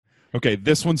Okay,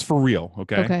 this one's for real.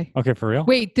 Okay. Okay, for real?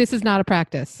 Wait, this is not a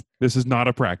practice. This is not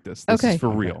a practice. This Okay. is for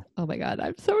real. Oh my God,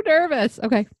 I'm so nervous.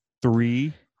 Okay.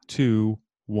 3, 2,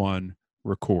 1,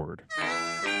 record.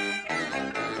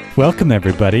 Welcome,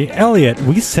 everybody. Elliot,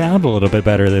 we sound a little bit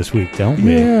better this week, don't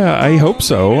we? Yeah, I hope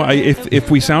so.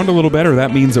 If we sound a little better,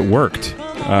 that means it worked.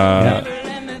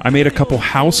 I made a couple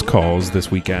house calls this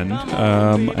weekend,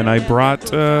 and I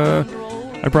brought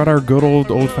our good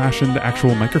old-fashioned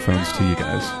actual microphones to you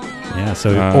guys. Yeah,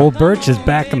 so Old Birch is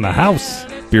back in the house.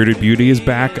 Bearded Beauty is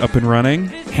back up and running.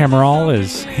 Hammerall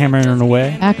is hammering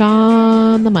away. Back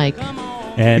on the mic.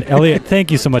 And Elliot, thank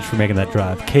you so much for making that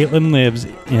drive. Caitlin lives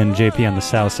in JP on the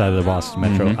south side of the Boston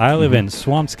Metro. Mm-hmm. I live in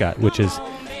Swampscott, which is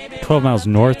 12 miles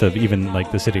north of even like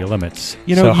the city limits.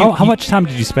 You know, so how much time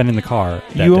did you spend in the car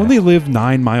that You day? only live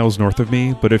 9 miles north of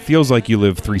me, but it feels like you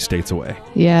live 3 states away.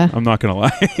 Yeah. I'm not going to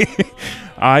lie.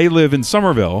 I live in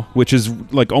Somerville, which is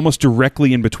like almost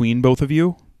directly in between both of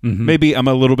you. Mm-hmm. Maybe I'm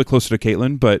a little bit closer to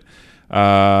Caitlin, but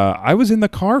I was in the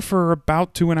car for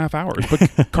about 2.5 hours.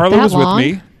 But Carla That was long? with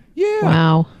me. Yeah.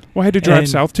 Wow. Well, I had to drive And-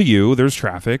 south to you. There's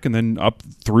traffic, and then up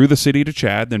through the city to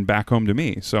Chad, then back home to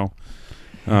me. So,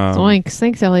 Zoinks.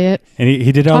 Thanks, Elliot. And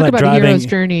he did all Talk that about driving. a hero's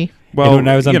journey. well, And when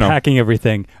I was you know, unpacking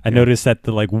everything, I noticed that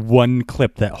the like one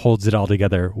clip that holds it all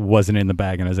together wasn't in the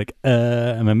bag, and I was like,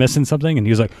 am I missing something?" And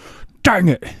he was like, "Dang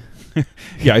it!"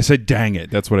 yeah, I said, "Dang it!"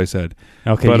 That's what I said.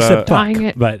 Okay, But, you said fuck, Dang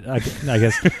it. but I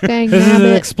guess Dang this is an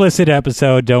nabbit. explicit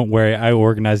episode. Don't worry, I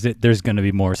organized it. There's going to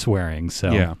be more swearing.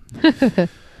 So Yeah.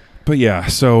 But yeah,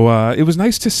 so it was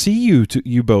nice to see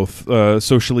you both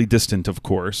socially distant, of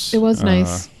course. It was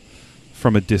nice.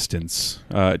 From a distance.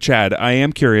 Chad, I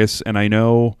am curious, and I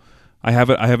know I have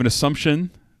an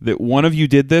assumption that one of you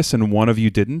did this and one of you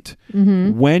didn't.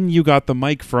 Mm-hmm. When you got the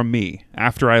mic from me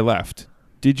after I left,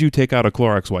 did you take out a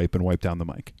Clorox wipe and wipe down the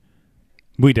mic?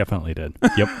 we definitely did.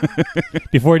 Yep.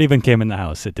 Before it even came in the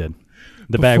house, it did.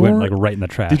 The bag went like right in the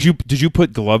trash. Did you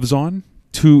put gloves on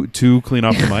to clean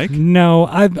off the mic? No,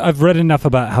 I've read enough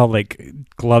about how like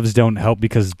gloves don't help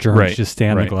because germs Right, just stay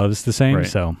on the right, gloves the same. right.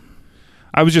 So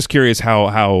I was just curious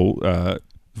how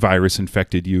virus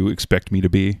infected you expect me to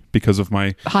be because of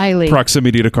my Highly.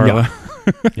 proximity to Carla.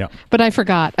 yeah. But I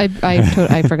forgot.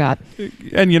 I forgot.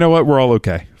 And you know what? We're all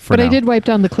okay for But now. I did wipe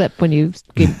down the clip when you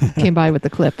came by with the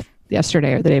clip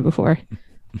yesterday or the day before.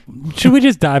 Should we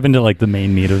just dive into like the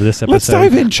main meat of this episode? Let's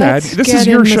dive in, Chad. Let's This get is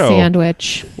your in the show.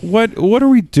 sandwich. What are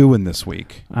we doing this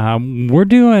week? We're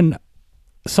doing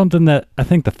something that I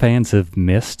think the fans have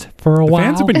missed for a The while.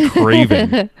 fans have been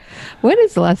craving. When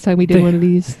is the last time we did one of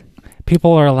these?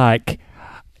 People are like,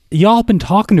 y'all been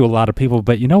talking to a lot of people,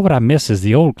 but you know what I miss is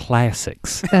the old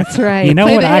classics. That's right. You know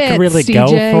Play what the I could hits, really CJ.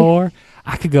 go for?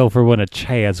 I could go for one of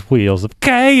Chad's Wheels of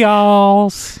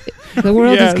Chaos. The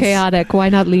world Yes. is chaotic. Why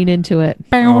not lean into it?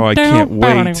 Oh, I can't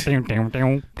wait.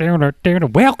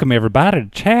 Welcome, everybody, to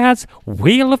Chad's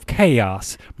Wheel of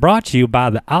Chaos, brought to you by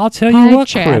the I'll Tell Hi, You What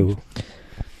Chad. crew.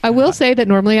 I will say that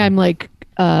normally I'm like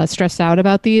stressed out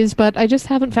about these, but I just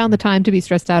haven't found the time to be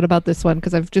stressed out about this one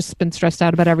because I've just been stressed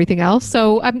out about everything else.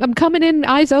 So I'm coming in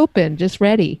eyes open, just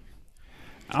ready.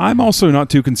 I'm also not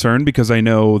too concerned because I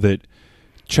know that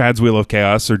Chad's Wheel of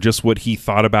Chaos are just what he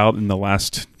thought about in the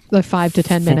last Like 5 to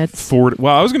 10 minutes. Well,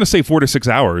 I was going to say 4 to 6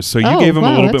 hours. So you gave him a wow,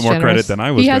 little bit that's more generous. credit than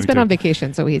I was. He has going been to. on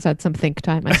vacation, so he's had some think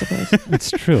time, I suppose.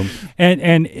 It's true.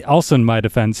 And also in my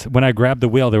defense, when I grabbed the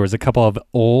wheel, there was a couple of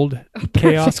old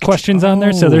chaos questions on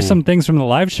there. So there's Oh. some things from the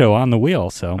live show on the wheel.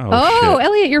 So Oh, shit.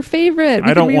 Elliot, your favorite. We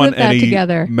I can don't relive want that any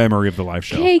together. memory of the live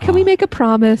show. Hey, can we make a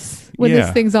promise when Yeah.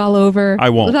 this thing's all over? I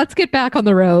won't. Let's get back on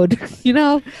the road. You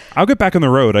know, I'll get back on the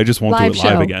road. I just won't live do it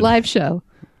live show. again. Live show.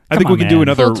 I think Come we on, can do man.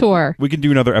 another Full tour. We can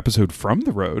do another episode from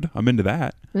the road. I'm into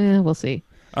that. We'll see.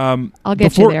 I'll get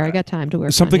before- you there. I got time to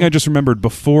work. Something on I it. just remembered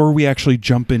before we actually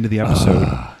jump into the episode.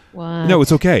 What? No,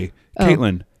 it's okay. Oh.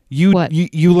 Caitlin, you What?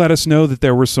 you let us know that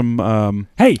there were some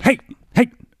hey.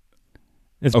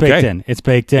 It's Okay. baked in. It's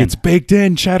baked in. It's baked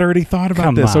in. Chad already thought about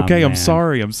Come this. on, Okay, I'm man.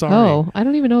 sorry. Oh, I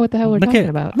don't even know what the hell we're talking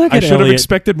about. Look I at should have Elliot.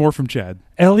 expected more from Chad.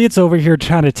 Elliot's over here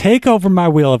trying to take over my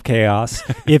Wheel of Chaos.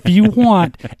 If you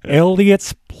want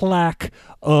Elliot's plaque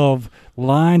of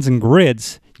lines and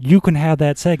grids, you can have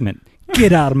that segment.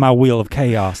 Get out of my Wheel of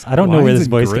Chaos. I don't know where Lines this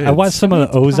and voice. grids. I watched some of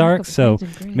the Elliot's plaque Ozarks, of so lines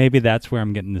and grids. maybe that's where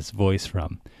I'm getting this voice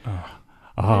from. I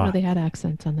didn't know they had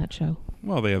accents on that show.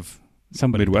 Well, they have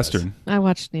Somebody Midwestern. I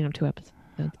watched 2 episodes.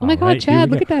 Oh All my God, right, here Chad!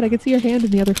 we Look go. at that. I can see your hand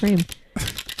in the other frame.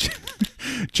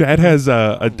 Chad has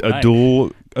a Right.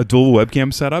 dual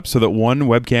webcam setup, so that one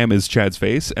webcam is Chad's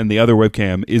face and the other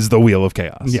webcam is the Wheel of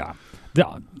Chaos. Yeah.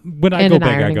 When I And go an big,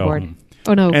 I ironing go board. home.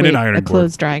 Oh no, And wait, an ironing a board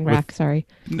clothes drying rack. Sorry.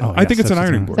 Oh, I think yes, it's an that's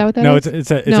ironing what Is that board. what that No,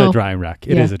 is? it's No. a drying rack.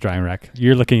 It Yeah. is a drying rack.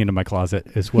 You're looking into my closet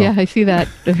as well. Yeah, I see that.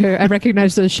 I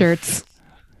recognize those shirts.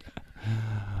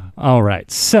 All right.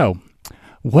 So,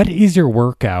 what is your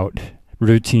workout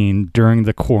routine during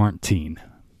the quarantine?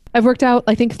 I've worked out,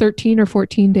 I think, 13 or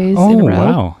 14 days Oh, in a row,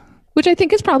 wow. which I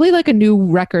think is probably like a new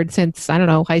record since, I don't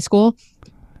know, high school.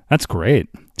 That's great.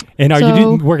 And are So-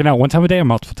 you working out one time a day or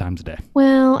multiple times a day?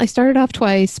 Well, I started off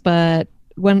twice, but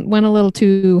went a little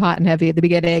too hot and heavy at the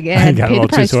beginning and Got a paid little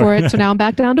the too price sore. for it. So now I'm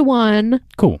back down to one,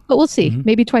 Cool. but we'll see. Mhm.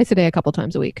 Maybe twice a day, a couple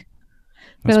times a week.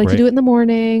 But That's I like great. to do it in the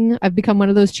morning. I've become one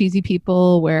of those cheesy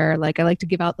people where like I like to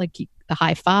give out like the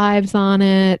high fives on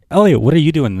it. Elliot, what are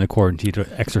you doing in the quarantine to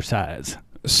exercise?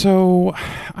 So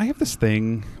I have this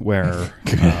thing where,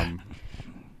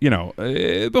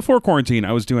 before quarantine,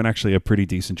 I was doing actually a pretty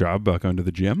decent job going to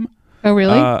the gym. Oh,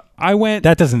 really? I went.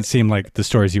 That doesn't seem like the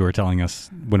stories you were telling us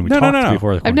when we No, no, talked no.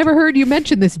 before. The I've quarantine. never heard you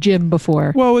mention this gym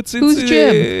before. Well, it's Whose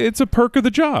gym? It's a perk of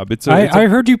the job. I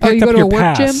heard you Oh, you picked go up to your a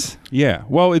work pass. yeah.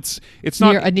 Well, it's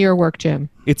not. near work gym.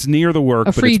 It's near the work,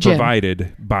 A but free it's gym.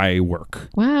 provided by work.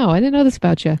 Wow, I didn't know this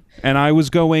about you. And I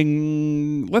was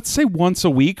going, let's say, once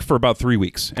a week for about 3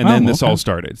 weeks, and Oh, then this okay. all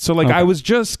started. So, like, Okay. I was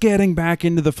just getting back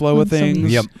into the flow Once of a week.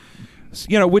 things. Yep.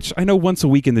 Which I know once a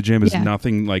week in the gym is Yeah.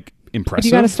 nothing like But impressive.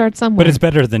 you got to start somewhere. But it's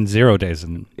better than 0 days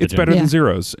in the It's gym. better Yeah. than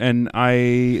zeros. And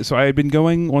I had been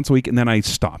going once a week, and then I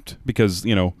stopped because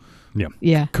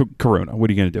Yeah. Corona. What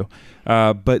are you going to do?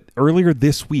 But earlier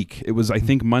this week, it was I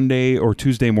think Monday or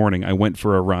Tuesday morning. I went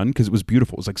for a run because it was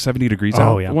beautiful. It was like 70 degrees Oh,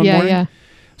 out yeah. one Yeah, morning. yeah.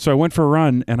 So I went for a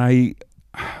run, and I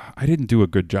didn't do a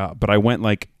good job, but I went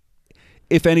like,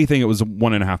 if anything, it was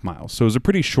 1.5 miles. So it was a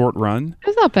pretty short run.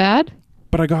 That's not bad.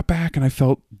 But I got back and I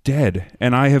felt dead,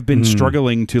 and I have been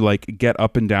struggling to like get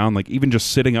up and down, like even just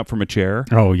sitting up from a chair.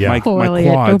 Oh, yeah. Oh, my Elliot,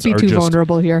 don't quads be are too just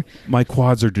vulnerable here. my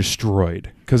quads are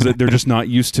destroyed because they're just not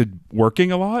used to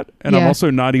working a lot, and I'm Yeah. also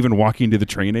not even walking to the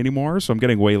train anymore, so I'm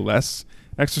getting way less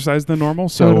exercise than normal.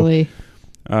 So, Totally.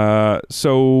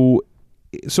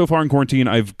 so far in quarantine,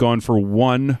 I've gone for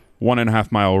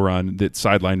 1.5 mile run that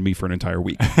sidelined me for an entire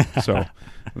week. So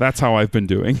that's how I've been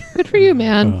doing. Good for you,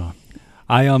 man.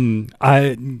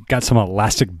 I got some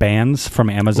elastic bands from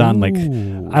Amazon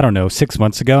Ooh. I don't know 6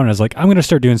 months ago, and I was like, I'm gonna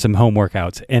start doing some home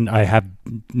workouts, and I have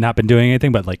not been doing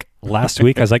anything. But like last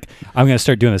week, I was like, I'm gonna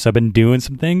start doing this. I've been doing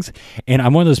some things, and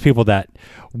I'm one of those people that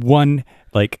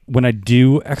like when I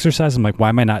do exercise, I'm like, why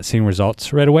am I not seeing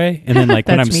results right away? And then like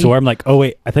when I'm That's me. sore, I'm like, oh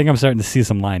wait, I think I'm starting to see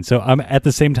some lines. So I'm at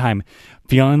the same time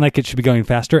feeling like it should be going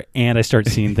faster, and I start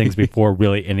seeing things before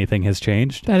really anything has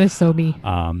changed. That is so me.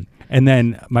 And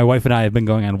then my wife and I have been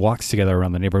going on walks together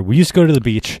around the neighborhood. We used to go to the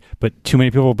beach, but too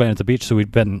many people have been at the beach, so we've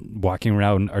been walking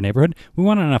around our neighborhood. We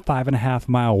went on a 5.5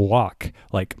 mile walk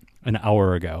like an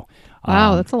hour ago.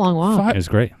 Wow, that's a long walk. It was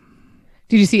great.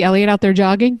 Did you see Elliot out there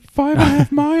jogging? 5.5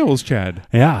 miles, Chad.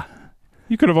 Yeah.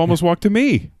 You could have almost walked to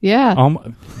me. Yeah.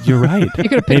 You're right. you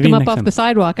could have picked him up off the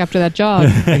sidewalk after that jog.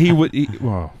 He would.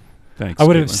 Well, thanks. I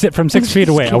would have Caitlin. sit from 6 feet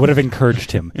away. I would have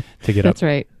encouraged him to get That's up.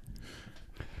 right.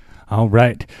 All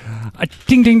right.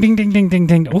 Ding, ding, ding, ding, ding, ding,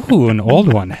 ding. Ooh, an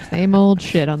old one. Same old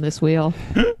shit on this wheel.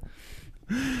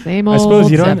 Same old I suppose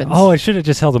you don't. sevens. Oh, I should have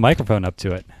just held the microphone up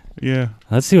to it. Yeah.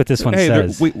 Let's see what this one Hey,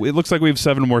 says. it looks like we have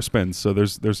 7 more spins, so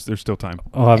there's still time.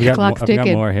 Oh, I've got Clock's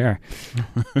ticking. more here.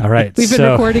 All right. We've been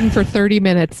so, recording for 30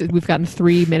 minutes. We've gotten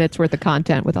 3 minutes worth of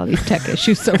content with all these tech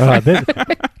issues so far.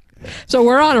 So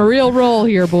we're on a real roll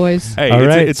here, boys. Hey, All it's,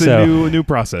 right, it's so- a new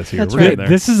process here. That's We're right. getting there.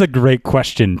 This is a great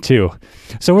question, too.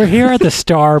 So we're here at the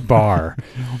Star Bar.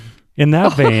 In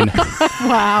that vein,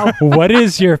 Wow. what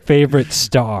is your favorite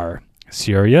star?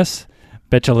 Sirius,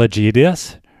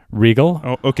 Betelgeuse, Regal,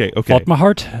 Oh, okay.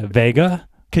 Voltmahart, Vega,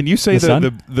 Can you say The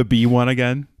sun? the B one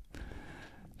again?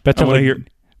 I wanna hear-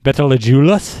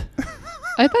 Betelgeuse?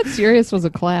 I thought Sirius was a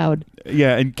cloud.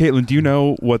 Yeah, and Caitlin, do you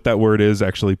know what that word is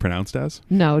actually pronounced as?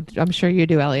 No, I'm sure you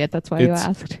do, Elliot. That's why you It's-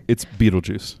 asked. It's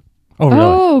Beetlejuice. Oh, really?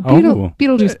 Oh,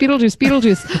 Beetlejuice,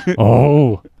 Beetlejuice.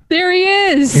 Oh. There he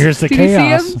is. Here's the Did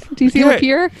chaos. you see him? Do you see him Yeah. up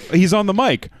here? He's on the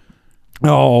mic.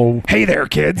 Oh. Hey there,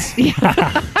 kids.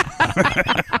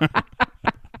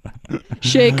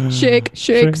 Shake, shake,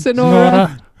 shake,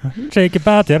 Sonora. Shake your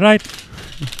body, right?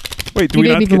 Wait, do He we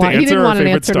didn't not even get to want. He answer didn't our want an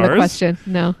favorite answer to the stars? question.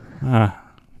 No. Uh,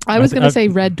 I was I- going to I- say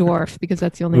red dwarf because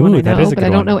that's the only Ooh, one I that know, is a but I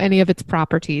good don't one. know any of its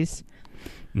properties.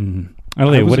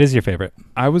 Elliot, was- what is your favorite?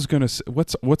 I was gonna say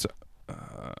what's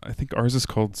I think ours is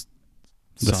called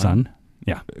The sun?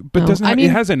 Yeah. but No, doesn't I it mean-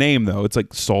 has a name though? It's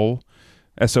like Sol,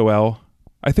 SOL.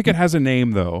 I think it has a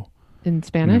name though. In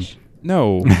Spanish?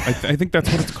 No, I think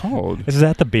that's what it's called. Is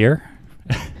that the beer?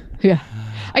 Yeah.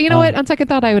 You know what? On second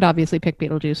thought, I would obviously pick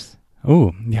Beetlejuice.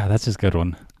 Oh, yeah, that's a good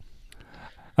one.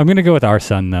 I'm going to go with Our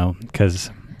Sun, though, because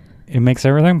it makes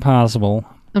everything possible.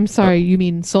 I'm sorry, you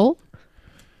mean Soul?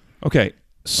 Okay.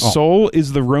 Sol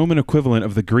is the Roman equivalent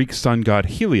of the Greek sun god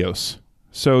Helios.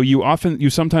 So you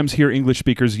sometimes hear English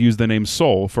speakers use the name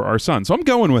Sol for our sun. So I'm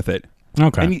going with it.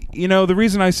 Okay. And you know, the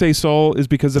reason I say Sol is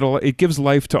because it gives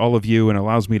life to all of you and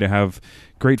allows me to have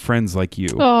great friends like you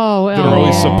Oh, that are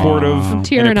always Elliot. supportive I'm and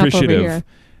tearing up over appreciative. here.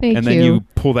 Thank and then you. you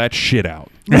pull that shit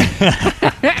out.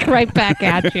 Right back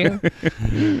at you.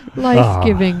 Life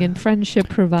giving and friendship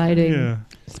providing.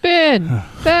 Spin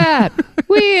that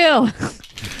wheel.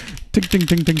 Ting, ting,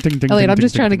 ting, ting, ting, ting, Elliot, I'm ting,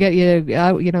 just ting, trying to ting. get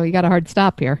you. You got a hard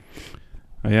stop here.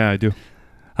 Yeah, I do.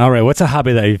 All right, what's a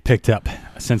hobby that you've picked up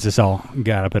since this all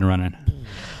got up and running?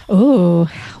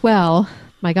 Oh, well,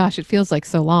 my gosh, it feels like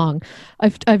so long.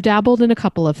 I've dabbled in a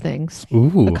couple of things.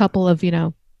 Ooh. A couple of,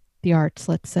 the arts,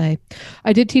 let's say.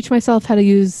 I did teach myself how to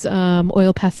use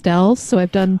oil pastels, so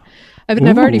I've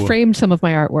already Ooh. framed some of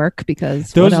my artwork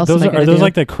because Those, what else those am I are gonna those do?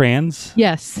 like the crayons?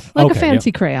 Yes, like Okay, a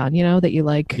fancy crayon, that you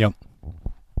like. Yep.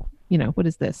 What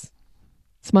is this?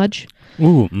 Smudge.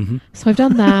 Ooh. Mm-hmm. So I've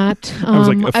done that. I was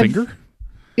like, a I've- finger?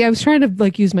 Yeah, I was trying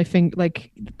to use my finger,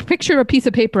 picture a piece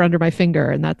of paper under my finger,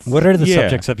 and that's. What are the Yeah.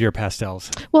 subjects of your pastels?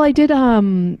 Well, I did.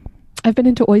 I've been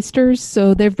into oysters,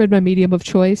 so they've been my medium of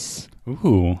choice.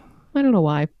 Ooh. I don't know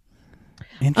why.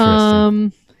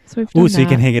 Interesting. So we've done Ooh, so you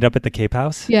can that. hang it up at the Cape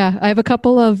House? Yeah, I have a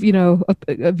couple of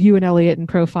of you and Elliot in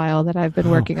profile that I've been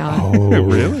working on. Oh,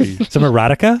 Really? Some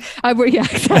erotica? Yeah,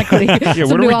 exactly. Yeah, Some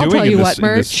what are new we I'll doing tell in you this, what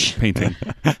in this merch. painting?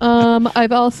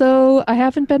 I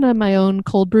haven't been on my own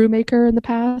cold brew maker in the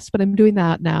past, but I'm doing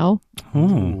that now.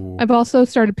 Oh, I've also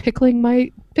started pickling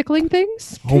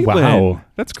things. oh wow. Caitlin,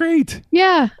 that's great.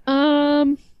 Yeah.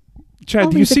 Chad, I'll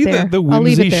do you leave it see there. the I'll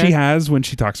leave it whimsy there. she has when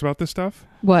she talks about this stuff?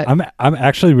 What? I'm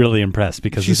actually really impressed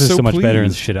because She's this is so so much better than the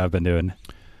pleased. shit I've been doing.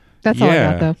 That's all I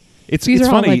Yeah. got though. It's These are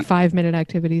funny. all like 5-minute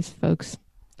activities, folks.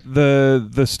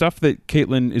 The stuff that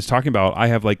Caitlin is talking about, I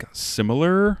have like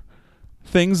similar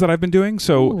things that I've been doing.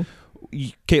 So, Ooh.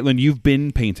 Caitlin, you've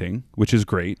been painting, which is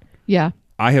great. Yeah,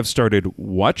 I have started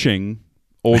watching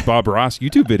old Bob Ross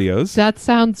YouTube videos. that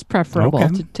sounds preferable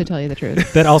Okay. to tell you the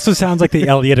truth. That also sounds like the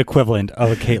Elliot equivalent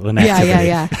of a Caitlin Yeah, activity.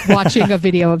 yeah. Watching a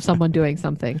video of someone doing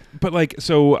something. But like,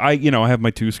 so I have my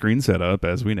 2 screens set up,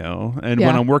 as we know, and when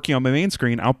Yeah. I'm working on my main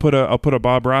screen, I'll put a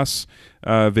Bob Ross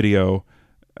video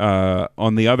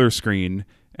on the other screen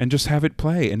and just have it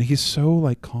play. And he's so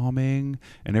like calming,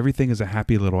 and everything is a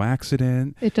happy little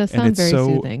accident. It does And sound it's very so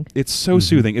soothing. it's so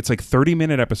soothing. It's like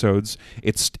 30-minute episodes.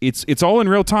 It's all in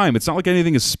real time. It's not like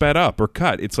anything is sped up or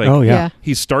cut. It's like Oh, yeah. Yeah.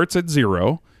 he starts at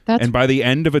 0. That's And by the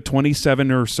end of a 27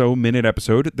 or so minute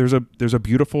episode, there's a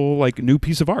beautiful like new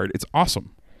piece of art. It's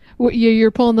awesome.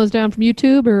 You're pulling those down from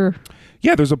YouTube, or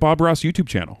Yeah, there's a Bob Ross YouTube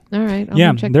channel. all right? I'm Yeah,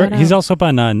 gonna check that he's out. also up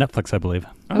on Netflix, I believe.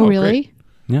 Oh, really? great.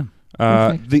 Yeah.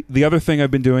 Perfect. The other thing I've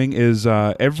been doing is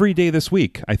every day this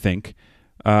week, I think,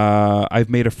 I've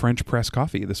made a French press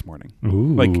coffee this morning.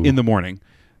 Ooh. Like in the morning,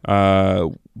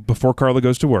 before Carla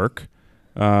goes to work.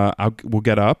 We'll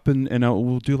get up and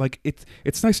we'll do like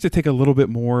it's nice to take a little bit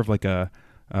more of like a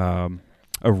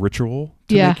ritual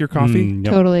to Yeah. make your coffee,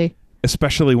 Yep. Totally.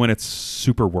 especially when it's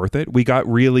super worth it. We got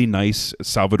really nice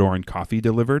Salvadoran coffee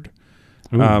delivered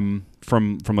Ooh.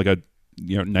 from like a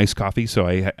nice coffee. So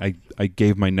I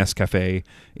gave my Nescafe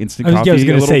instant I was coffee going a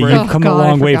to little say, break. you've Oh, come God, a I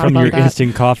long way forgot from about your that.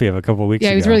 instant coffee of a couple weeks Yeah,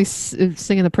 ago. he was really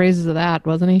singing the praises of that,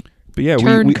 wasn't he? But yeah, we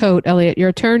Turncoat, Elliot. You're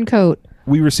a turncoat.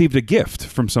 we received a gift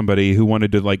from somebody who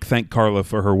wanted to like thank Carla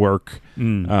for her work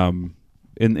Mm.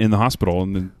 in the hospital,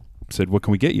 and then said, "What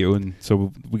can we get you?" And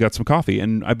so we got some coffee.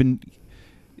 And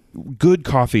good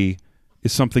coffee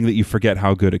is something that you forget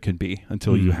how good it can be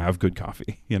until you have good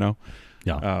coffee. Yeah.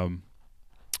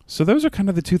 So those are kind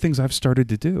of the 2 things I've started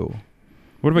to do.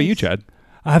 What about you, Chad?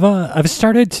 I've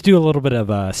started to do a little bit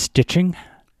of stitching.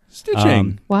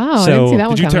 Stitching. Wow, I So- didn't see that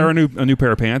one Did you tear coming. a new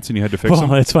pair of pants and you had to fix Well,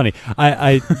 them? it's funny.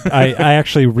 I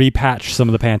actually repatched some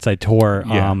of the pants I tore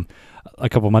Yeah. a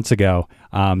couple months ago.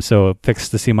 So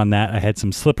fixed the seam on that. I had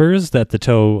some slippers that the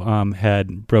toe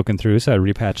had broken through, so I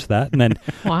repatched that. And then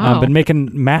Wow. I've been making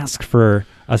masks for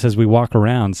us as we walk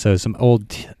around. So some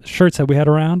old shirts that we had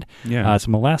around, Yeah.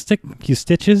 some elastic, a few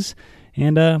stitches,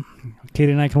 and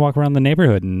Katie and I can walk around the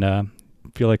neighborhood and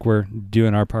feel like we're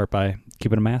doing our part by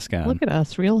keeping a mask on. Look at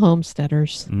us, real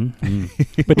homesteaders. Mhm.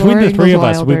 Between Laura the 3 of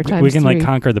Ingalls us, Wilder we times can like 3.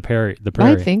 conquer the prairie.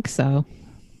 I think so.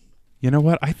 You know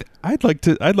what? I'd like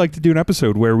to do an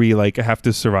episode where we like have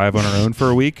to survive on our own for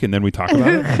a week and then we talk about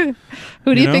it.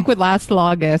 Who do You you know? think would last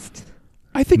longest?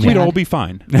 I think we'd Chad. all be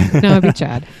fine. No, it'd be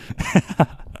Chad.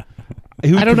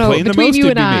 Who would I don't know. complain the Between most? you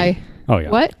It'd and be me. I. Oh yeah.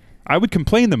 What? I would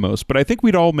complain the most, but I think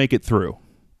we'd all make it through.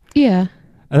 Yeah.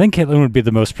 I think Caitlin would be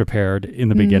the most prepared in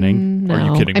the beginning. No. Are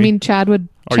you kidding I me? mean, Chad would.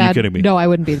 Are you Chad, kidding me? No, I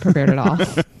wouldn't be prepared at all.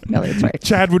 Elliot's right.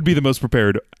 Chad would be the most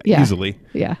prepared Yeah. easily.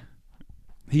 Yeah.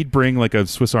 He'd bring like a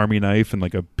Swiss Army knife and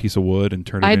like a piece of wood and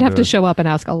turn it I'd into... have to show up and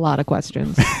ask a lot of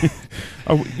questions.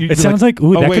 Oh, It sounds like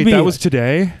ooh, oh that wait, could be. that was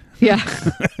today? Yeah.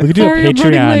 we could do Sorry, a I'm running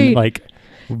Patreon late. like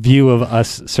view of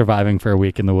us surviving for a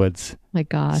week in the woods My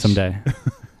gosh. someday.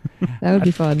 That would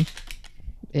be fun.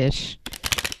 Ish.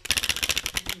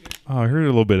 Oh, I heard a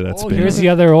little bit of that Oh, spin. here's the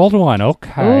other old one.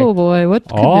 Okay. Oh boy, what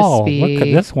could Oh, this be? what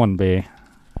could this one be?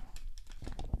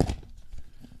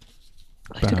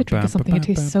 I took a drink of something. It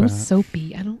tastes so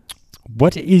soapy. I don't.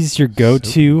 What is your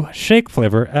go-to shake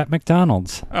flavor at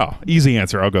McDonald's? Oh, easy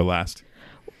answer. I'll go last.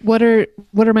 What are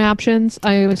my options?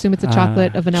 I assume it's a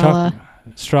chocolate, a vanilla.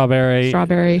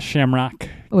 Strawberry, shamrock.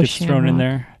 Oh, gets thrown in shamrock.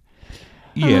 there.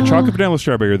 Yeah, chocolate, vanilla,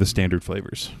 strawberry are the standard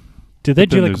flavors. Do they But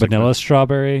do then like there's, like, vanilla the-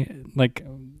 strawberry, like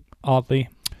oddly?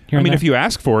 Here I and mean, there? if you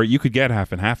ask for it, you could get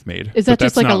half and half made. Is but that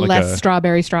just that's like a not less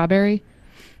strawberry?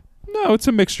 No, it's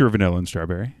a mixture of vanilla and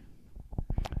strawberry.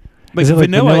 Like Is it like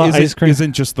vanilla isn't, ice cream?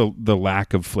 isn't just the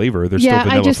lack of flavor. There's Yeah,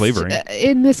 still I vanilla just flavoring.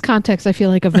 in this context, I feel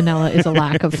like a vanilla is a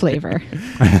lack of flavor.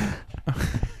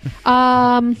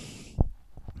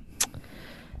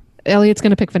 Elliot's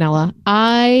gonna pick vanilla.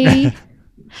 I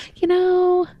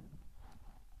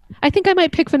think I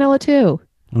might pick vanilla too.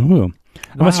 Ooh, I'm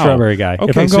Wow. a strawberry guy. If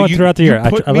Okay, I'm so going you- throughout the you year, I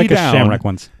put like me a down. shamrock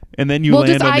ones. And then you Well,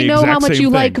 land just on the I know exact how much same you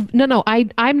thing. like. No,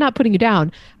 I'm not putting you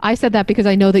down. I said that because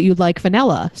I know that you like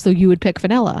vanilla, so you would pick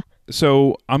vanilla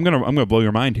So I'm gonna blow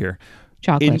your mind here.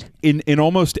 chocolate. In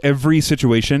almost every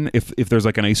situation, if there's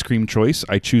like an ice cream choice,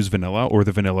 I choose vanilla or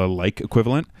the vanilla like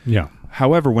equivalent. Yeah.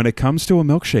 However, when it comes to a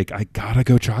milkshake, I gotta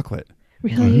go chocolate.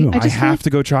 Really, Ooh. I just feel have like to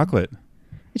go chocolate.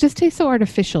 it just tastes so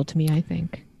artificial to me. I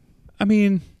think. I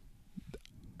mean,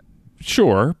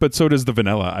 sure, but so does the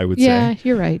vanilla, I would Yeah, say.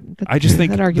 you're right. I just think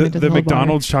that the argument doesn't hold water.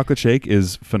 McDonald's chocolate shake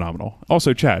is phenomenal.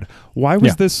 Also, Chad, why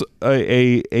was Yeah. this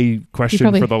a He question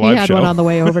probably for the he live had show? one on the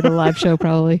way over to the live show,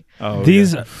 probably. Oh,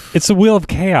 These, yeah. it's a wheel of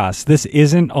chaos. This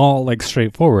isn't all like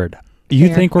straightforward. You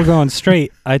Fair. think we're going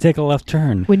straight? I take a left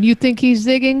turn. When you think he's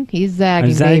zigging, he's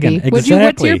zagging, I'm zagging, baby. What's your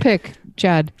exactly. pick,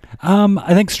 Chad?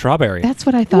 I think strawberry. That's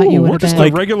what I thought you Ooh, would we're have just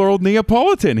been. a regular old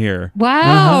Neapolitan here.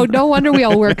 Wow, no wonder we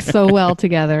all work so well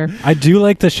together. I do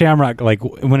like the shamrock. Like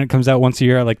when it comes out once a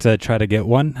year, I like to try to get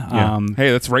one. Yeah.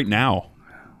 Hey, that's right now,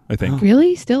 I think.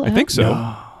 Really? Still? I think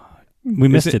so. We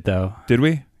missed it- it though. Did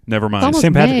we? Never mind. almost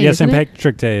St. Patrick, May, yeah, isn't St. it?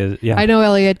 Patrick Day is yeah. I know,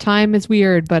 Elliot. Time is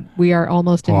weird, but we are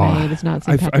almost in Oh. May. It's not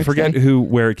St. I Patrick's forget Day.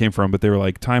 where it came from, but they were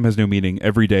like, time has no meaning.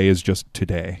 Every day is just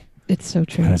today. It's so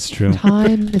true. That's true.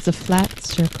 Time is a flat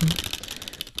circle.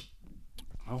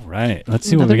 All right, let's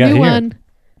see Another what we got new here. one.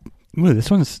 Ooh, this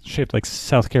one's shaped like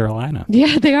South Carolina.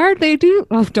 Yeah, they are. They do.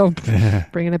 Oh, don't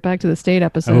bringing it back to the state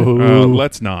episode. Ooh.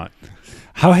 Let's not.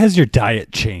 How has your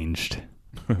diet changed?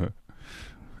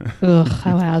 Ugh,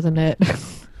 how hasn't it?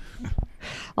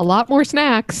 A lot more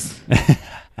snacks.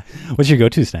 What's your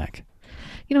go-to snack?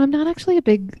 You know, I'm not actually a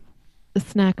big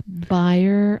snack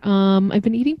buyer. I've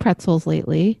been eating pretzels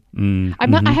lately. I'm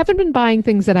not. I haven't been buying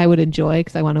things that I would enjoy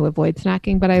because I want to avoid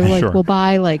snacking. But I Sure. will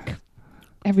buy like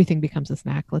everything becomes a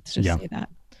snack. Let's just Yeah. say that.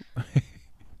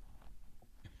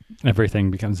 Everything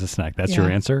becomes a snack. That's your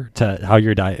Yeah. answer to how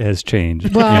your diet has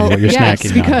changed Well, and what you're yes,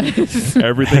 snacking on. because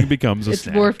Everything becomes a it's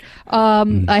snack. more.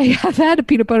 I have had a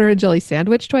peanut butter and jelly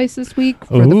sandwich twice this week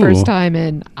for the Ooh. first time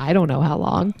in I don't know how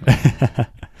long.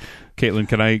 Caitlin,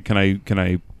 can I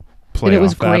play And it off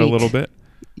was that a great. little bit?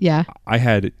 Yeah. I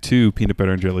had 2 peanut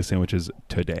butter and jelly sandwiches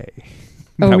today.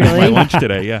 Oh, That was my really? lunch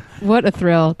today, yeah. What a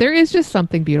thrill. There is just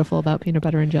something beautiful about peanut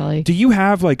butter and jelly. Do you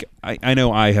have like I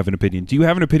know I have an opinion. Do you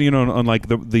have an opinion on like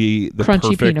the Crunchy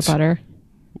perfect, peanut butter.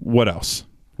 What else?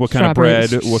 What kind of Strawberry-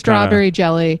 bread? What Strawberry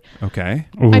jelly. Okay.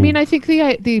 I mean, I think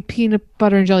the peanut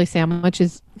butter and jelly sandwich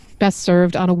is best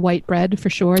served on a white bread for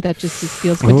sure. That just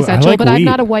feels Ooh, I quintessential. like but I'm wheat.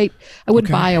 not a white. I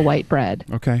wouldn't Okay. buy a white bread.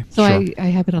 Okay. So sure. I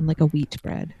have it on like a wheat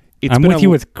bread. It's I'm been with a- you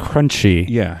with crunchy.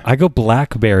 Yeah. I go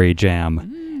blackberry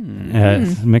jam.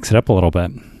 Mix it up a little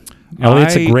bit.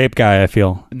 Elliot's a I- grape guy, I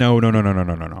feel. No. Oh, He's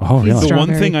really? The one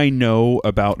Strawberry. thing I know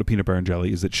about the peanut butter and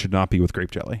jelly is it should not be with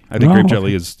grape jelly. I think grape okay.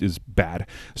 jelly is bad.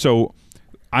 So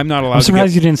I'm not allowed I'm to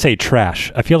surprised get you didn't say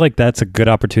trash. I feel like that's a good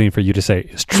opportunity for you to say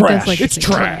it's He does trash. like to It's say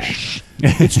trash.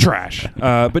 It's trash.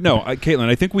 But no, Caitlin,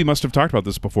 I think we must have talked about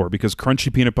this before because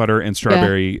crunchy peanut butter and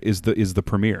strawberry is the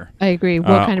premier. I agree.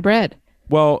 What Uh, kind of bread?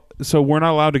 Well, so we're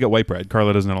not allowed to get white bread.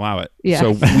 Carla doesn't allow it. Yeah.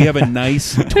 So we have a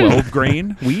nice 12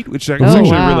 grain wheat, which is Oh,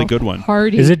 actually wow. a really good one.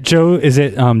 Hearty. Is it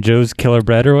Joe's Killer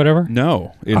Bread or whatever?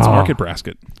 No, it's Oh. Market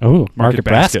Basket. Oh, Market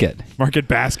Basket. Market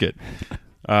Basket.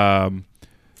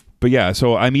 But yeah,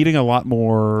 so I'm eating a lot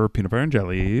more peanut butter and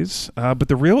jellies. But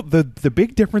the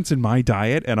big difference in my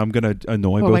diet, and I'm gonna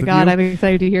annoy Oh both my of God, you. I'm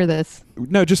excited to hear this.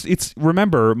 No, just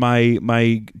remember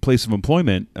my place of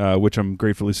employment, which I'm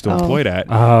gratefully still Oh. employed at.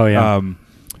 Oh, yeah.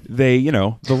 They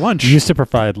the lunch. You used to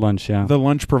provide lunch, yeah. The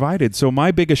lunch provided. So my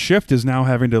biggest shift is now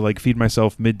having to like feed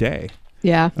myself midday,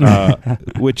 Yeah.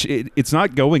 which it's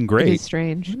not going It is great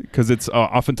strange. because it's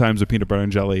oftentimes a peanut butter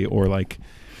and jelly or like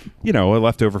a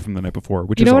leftover from the night before.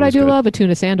 Which You is know what I always do good. love? A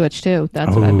tuna sandwich too.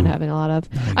 That's what I've been Oh. having a lot of.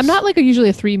 I'm not like usually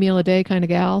a 3-meal a day kind of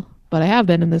gal, but I have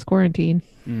been in this quarantine.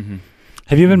 Mm-hmm.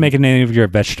 Have you been making any of your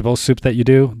vegetable soup that you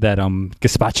do? That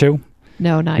gazpacho?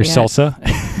 No, not Your yet. salsa?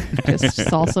 Just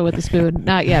salsa with a spoon.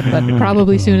 Not yet, but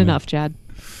probably soon enough, Chad.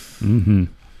 Mm-hmm.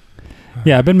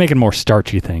 Yeah, I've been making more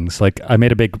starchy things. Like I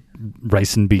made a big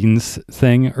rice and beans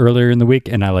thing earlier in the week,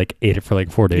 and I like ate it for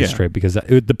like 4 days Yeah. straight because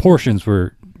the portions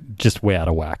were just way out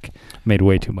of whack. Made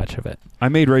way too much of it. I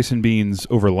made rice and beans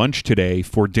over lunch today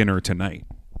for dinner tonight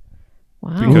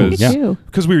Wow. Because- look at you.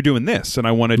 because we were doing this, and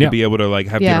I wanted Yeah. to be able to like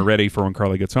have Yeah. dinner ready for when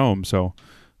Carla gets home. So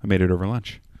I made it over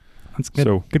lunch. That's good.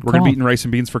 So good we're gonna call. be eating rice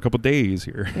and beans for a couple days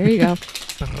here. There you go.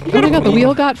 Oh my God, the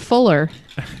wheel got fuller.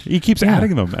 He keeps Yeah.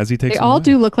 adding them as he takes. They them all away.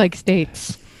 do look like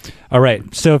steaks. All right.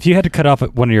 So if you had to cut off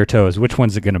one of your toes, which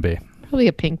one's it going to be? Probably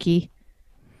a pinky.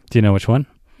 Do you know which one?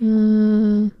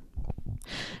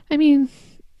 I mean,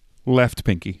 Left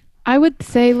pinky. I would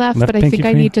say left, Left but I pinky think for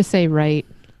I you? need to say right.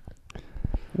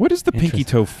 What is the pinky Interesting.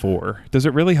 toe for? Does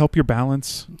it really help your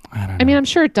balance? I don't know. I mean, I'm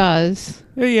sure it does.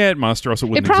 Yeah, it must, or else it It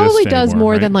wouldn't probably exist does anymore,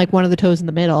 more right? than like one of the toes in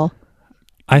the middle.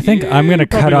 I think I'm going to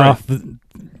You're cut probably off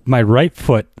my right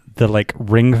foot, the like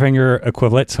ring finger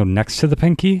equivalent, so next to the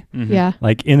pinky, Mhm. Yeah.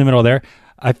 like in the middle there.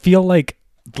 I feel like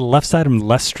the left side I'm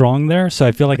less strong there, so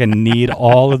I feel like I need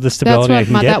all of the That's stability I what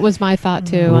can my, get. that was my thought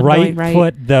too. on right going right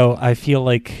foot though, I feel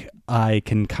like I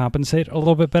can compensate a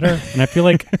little bit better, and I feel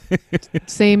like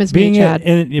Same as being me, Chad.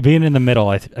 being in the middle,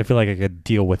 I feel like I could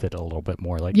deal with it a little bit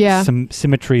more. Like Yeah. some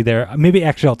symmetry there. Maybe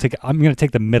actually I'm going to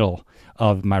take the middle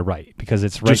of my right because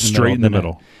it's right Just in the straight in middle. the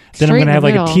middle. Then I'm Straight going in to the have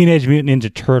like middle. a Teenage Mutant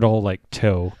Ninja Turtle like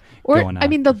toe. Or going I on.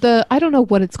 mean the I don't know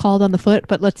what it's called on the foot,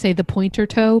 but let's say the pointer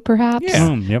toe perhaps.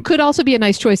 Yeah. Yep. Could also be a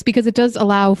nice choice because it does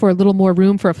allow for a little more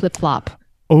room for a flip flop.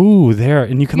 Oh, there,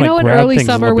 and you can You know, like in grab early things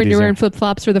a summer little when bit you're easier. wearing flip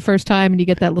flops for the first time and you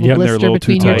get that little Yep. They're a blister little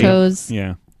too between your tight. toes.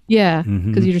 Yeah. Yeah, Mhm.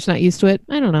 because you're just not used to it.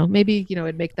 I don't know. Maybe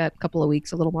it'd make that couple of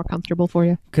weeks a little more comfortable for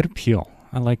you. Good appeal.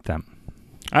 I like them.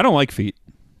 I don't like feet.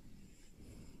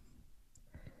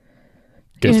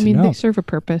 Yeah, Good I to mean, know. they serve a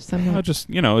purpose. I'm I not. just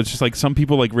it's just like some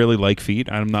people like really like feet.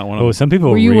 I'm not one of Oh, them. some people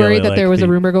Were you really worried that like there was a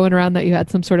the- rumor going around that you had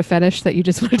some sort of fetish that you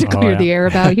just wanted to Oh, clear yeah. the air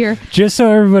about here? Just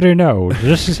so everybody knows,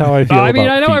 this is how I feel. I mean,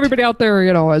 about I know feet. everybody out there,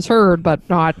 has heard, but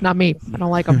not me. I don't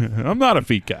like them. I'm not a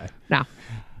feet guy. No.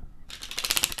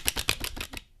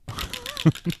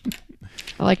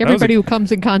 I like That was everybody who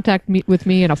comes in contact with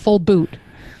me in a full boot,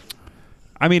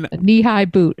 I mean, a knee-high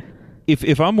boot.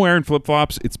 if I'm wearing flip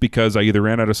flops, it's because I either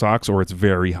ran out of socks or it's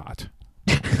very hot.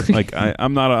 Like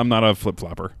I'm not a flip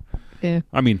flopper. Yeah.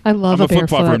 I mean, I love I'm a a flip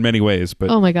flopper barefoot. in many ways, but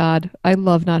Oh my God, I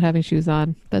love not having shoes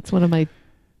on. That's one of my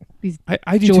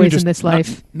I do too, joys just in this not-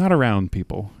 life. Not around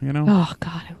people, you know. Oh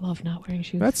God, I love not wearing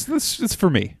shoes. That's it's for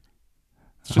me.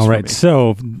 It's just All for right, me.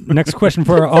 so next question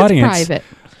for our That's audience. private.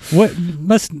 What?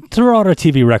 Let's throw out a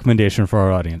TV recommendation for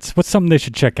our audience. What's something they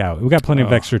should check out? We got plenty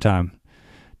of Oh. extra time.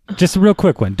 Just a real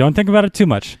quick one. Don't think about it too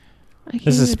much. I can't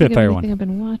This is a even think of Spitfire anything one. I've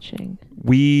been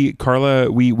watching.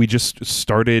 Carla, we just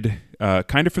started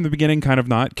kind of from the beginning, kind of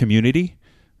not. Community.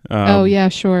 Oh yeah,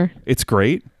 sure. It's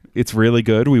great. It's really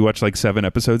good. We watched like 7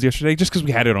 episodes yesterday just because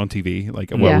we had it on TV, like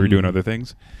while Yeah. we were doing other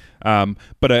things.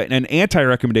 But an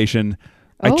anti-recommendation.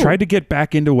 I Oh. tried to get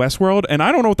back into Westworld, and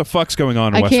I don't know what the fuck's going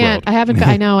on in I Westworld. can't. I haven't.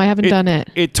 I know. I haven't done it.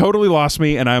 It totally lost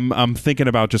me, and I'm thinking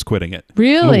about just quitting it.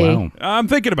 Really? Oh, wow. I'm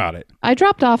thinking about it. I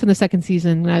dropped off in the second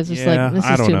season. And I was just Yeah, like, "This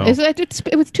I is don't too." know.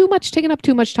 It was too much, taking up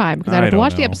too much time because I I had to don't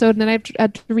watch the know. episode and then I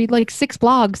had to read like 6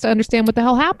 blogs to understand what the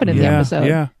hell happened in the Yeah, episode.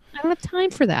 yeah. I don't have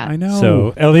time for that. I know.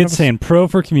 So Elliot's That was- saying pro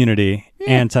for Community, Yeah.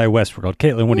 anti Westworld.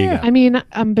 Caitlin, what do you Yeah. got? I mean,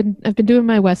 I've been doing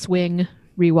my West Wing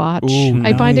rewatch. Ooh,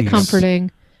 I find it nice. comforting.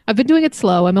 I've been doing it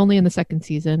slow. I'm only in the second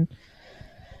season.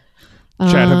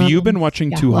 Chad, have you been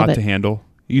watching yeah, Too love Hot it. to Handle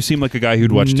You seem like a guy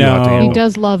who'd watch Too No. Hot to He Handle.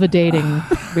 does love a dating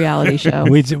reality show.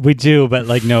 we do, but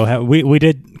like no, we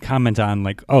did comment on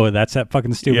like, oh, that's that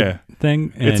fucking stupid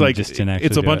thing. And It's like just didn't actually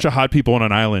it's a do bunch it. of hot people on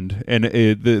an island, and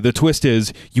the twist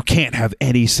is you can't have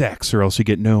any sex or else you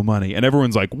get no money, and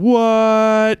everyone's like,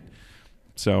 what?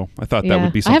 So I thought that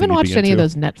would be something. I haven't you'd watched be any of into.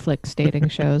 those Netflix dating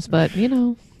shows, but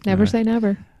never say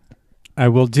never. I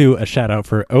will do a shout out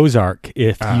for Ozark.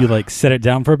 If you like set it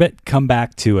down for a bit, come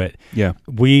back to it. Yeah,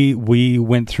 We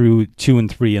went through 2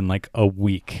 and 3 in like a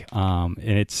week, and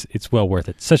it's well worth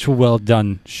it. Such a well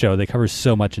done show. They cover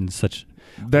so much in such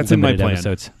that's in my limited plan.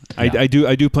 episodes. I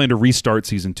do plan to restart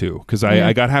season 2 because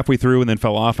I got halfway through and then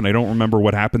fell off, and I don't remember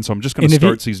what happened. So I'm just going to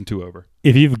start season 2 over.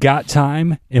 If you've got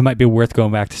time, it might be worth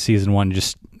going back to season 1 and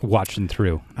just watching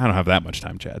through. I don't have that much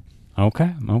time, Chad.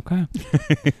 Okay.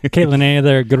 Caitlin, any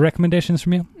other good recommendations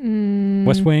from you?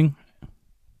 West Wing.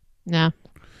 Nah,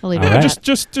 I'll leave All it. right.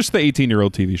 Just the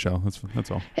 18-year-old TV show. That's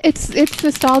all. It's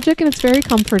nostalgic and it's very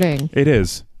comforting. It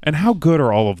is. And how good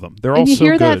are all of them? They're all And you so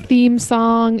hear good. that theme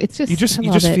song. It's just you just I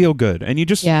love it. feel good, and you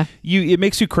just it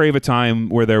makes you crave a time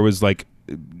where there was like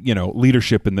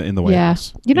leadership in the White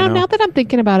House. Now that I'm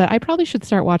thinking about it, I probably should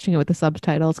start watching it with the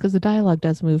subtitles because the dialogue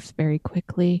does move very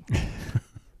quickly.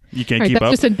 You can't All right, keep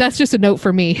up. that's just a note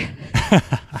for me.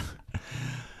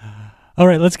 All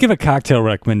right, let's give a cocktail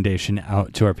recommendation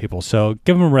out to our people. So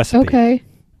give them a recipe. Okay.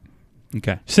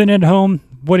 Okay. Sitting at home,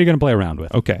 what are you going to play around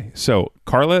with? Okay. So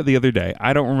Carla the other day,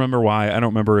 I don't remember why. I don't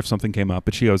remember if something came up,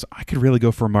 but she goes, "I could really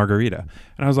go for a margarita,"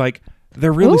 and I was like,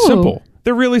 "They're really Ooh. simple.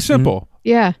 They're really simple."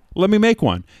 Yeah. Let me make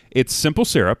one. It's simple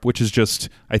syrup, which is just,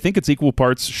 I think it's equal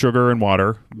parts sugar and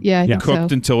water. Yeah. I think Cooked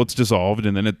so. until it's dissolved,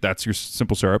 and then that's your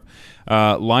simple syrup.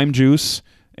 Lime juice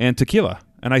and tequila.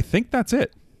 And I think that's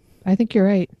it. I think you're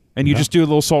right. And you just do a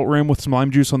little salt rim with some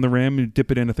lime juice on the rim. You dip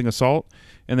it in a thing of salt.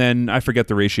 And then I forget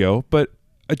the ratio, but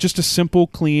just a simple,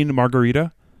 clean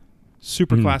margarita.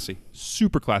 Super classy.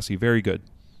 Super classy. Very good.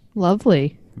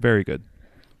 Lovely. Very good.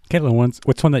 Caitlin,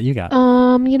 what's one that you got?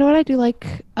 You know what I do like?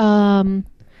 A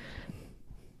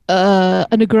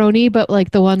Negroni, but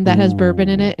like the one that has bourbon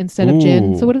in it instead of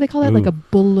gin. So what do they call that? Like a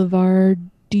Boulevardier?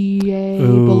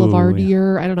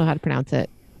 Boulevardier? I don't know how to pronounce it.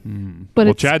 But Well,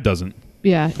 it's Chad doesn't.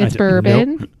 yeah, it's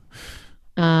bourbon,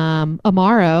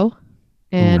 Amaro,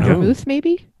 and vermouth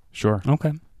maybe. Sure.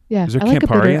 Okay. Yeah, Is there I like a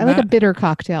Campari bitter. in I like a that? bitter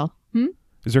cocktail.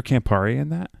 Is there Campari in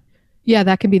that? Yeah,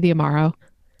 that can be the Amaro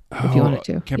if you want it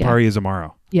to. Campari is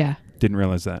Amaro. Yeah. Didn't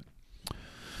realize that.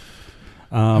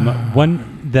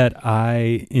 One that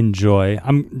I enjoy,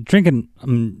 I'm drinking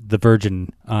the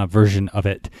virgin version of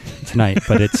it tonight,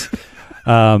 but it's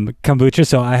kombucha.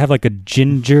 So I have like a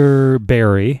ginger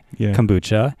berry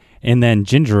kombucha and then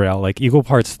ginger ale, like equal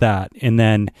parts that. And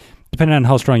then depending on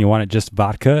how strong you want it, just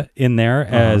vodka in there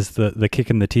as the kick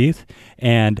in the teeth.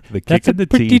 And that's a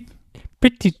pretty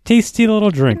tasty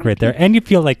little drink right there. And you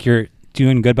feel like you're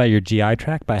doing good by your GI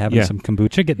tract by having some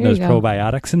kombucha, getting There those you go.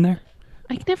 probiotics in there.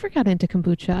 I never got into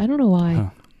kombucha. I don't know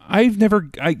why.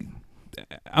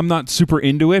 I'm not super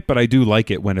into it, but I do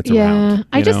like it when it's Yeah, around.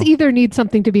 I just either need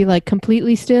something to be like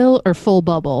completely still or full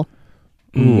bubble.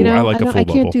 Ooh, I like a full I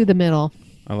bubble. can't do the middle.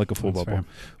 I like a full That's bubble.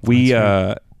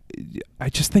 fair. I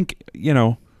just think,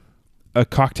 a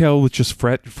cocktail with just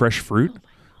fresh fruit.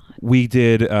 We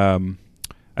did, I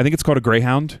think it's called a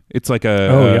Greyhound. It's like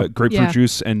a grapefruit Yeah.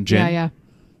 juice and gin. Yeah.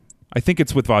 I think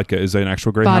it's with vodka is an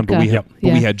actual Greyhound, but Vodka.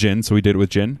 we had gin, so we did it with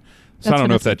gin. So I don't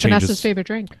know if that changes. Vanessa's favorite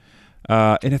drink.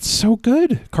 And it's so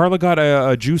good. Carla got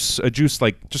a juice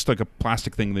like just like a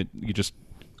plastic thing that you just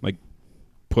like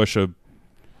push a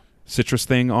citrus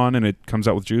thing on and it comes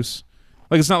out with juice.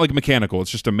 Like it's not like mechanical. It's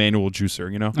just a manual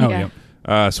juicer, Oh,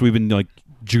 Yeah. So we've been like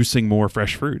juicing more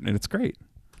fresh fruit, and it's great.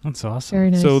 That's awesome.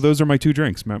 Very nice. So those are my two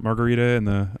drinks: margarita and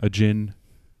a gin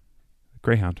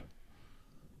Greyhound.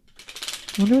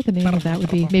 I wonder what the name of that would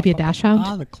be. Maybe a dash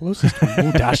hound. The closest one.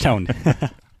 Ooh, Dashhound.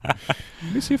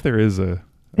 Let me see if there is a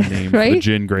name for the Right?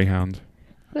 gin Greyhound.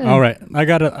 All right, I've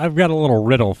got a little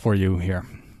riddle for you here.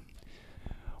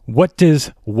 What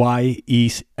does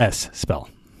YES spell?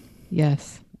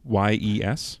 Yes.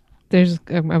 YES. I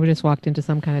just walked into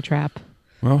some kind of trap.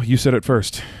 Well, you said it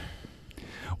first.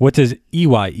 What does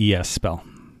EYES spell?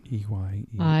 EYES.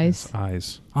 Eyes.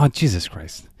 Eyes. Oh, Jesus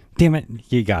Christ. Damn it,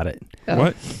 you got it. Oh.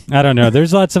 What? I don't know.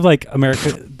 There's lots of like There's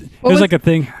was- like a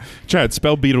thing. Chad,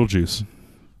 spell Beetlejuice.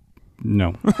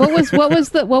 No. What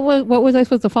was I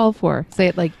supposed to fall for? Say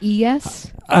it like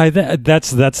ES?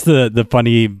 That's the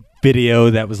funny video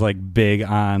that was like big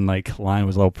on like line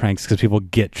was low pranks because people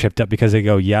get tripped up because they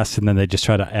go yes and then they just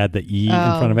try to add the E in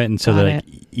front of it and so got they're like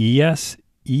ES.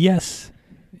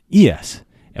 Yeah,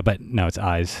 but no, it's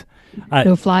eyes.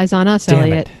 No flies on us, Damn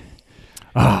Elliot. it.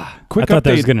 Quick I thought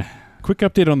that was update. gonna. Quick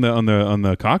update on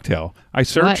the cocktail. I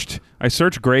searched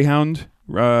Greyhound.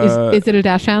 Is it a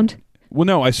dash hound? Well,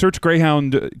 no, I searched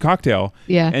Greyhound cocktail.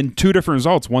 Yeah. And 2 different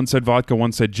results. One said vodka,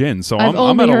 one said gin. So I've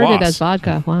I'm only at a heard loss. it as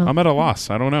vodka. Wow. I'm at a loss.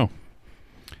 I don't know.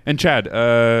 And Chad,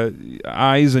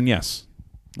 eyes and yes.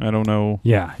 I don't know.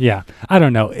 Yeah. I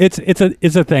don't know. It's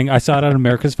a thing. I saw it on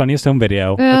America's Funniest Home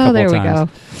Video a couple there of we times.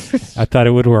 go. I thought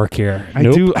it would work here. I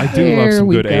Nope. do love There some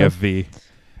we good go. AFV.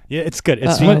 Yeah, it's good.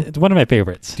 It's Uh-oh. it's one of my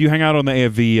favorites. Do you hang out on the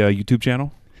AFV YouTube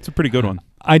channel? It's a pretty good one.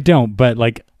 I don't, but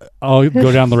like I'll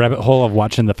go down the rabbit hole of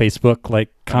watching the Facebook like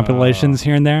compilations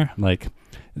here and there. Like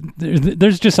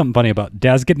there's just something funny about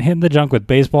dads getting hit in the junk with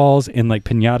baseballs and like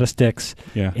piñata sticks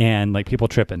Yeah. and like people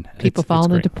tripping. People It's falling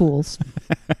great. into pools.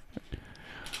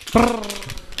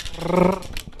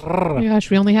 Oh my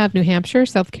gosh, we only have New Hampshire,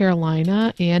 South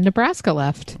Carolina, and Nebraska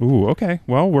left. Ooh, okay.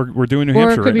 Well, we're doing New Or it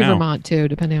Hampshire could right be now. Vermont too,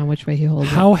 depending on which way he holds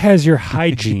it. How has your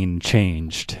hygiene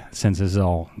changed since this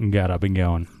all got up and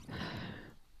going?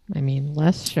 I mean,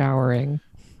 less showering.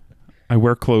 I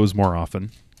wear clothes more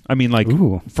often. I mean, like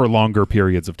Ooh. for longer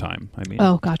periods of time. I mean,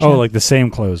 Oh, gotcha. Oh, like the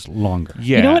same clothes longer.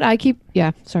 yeah. You know what I keep?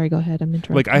 Yeah, sorry, go ahead. I'm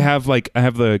interrupting. Like I have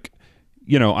the,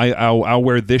 you know, I'll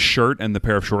wear this shirt and the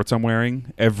pair of shorts I'm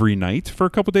wearing every night for a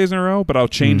couple days in a row, but I'll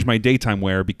change my daytime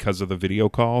wear because of the video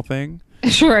call thing.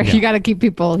 Sure, Yeah. you got to keep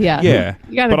people, Yeah.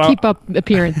 You got But to I'll- keep up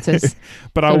appearances.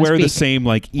 But So I'll to wear the speak. same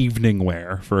like evening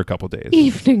wear for a couple days.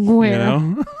 Evening You wear.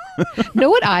 know? Know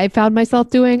what I found myself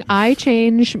doing? I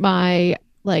change my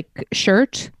like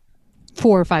shirt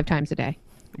 4 or 5 times a day.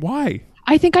 Why?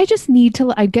 I think I just need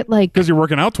to. I get like Because you're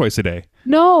working out twice a day.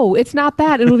 no, it's not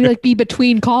that. It'll be like be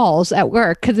between calls at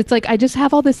work because it's like I just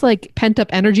have all this like pent up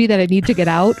energy that I need to get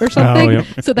out or something. yep.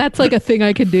 So that's like a thing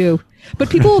I can do. But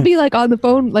people will be like on the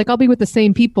phone, like I'll be with the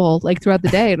same people like throughout the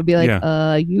day. It'll be like,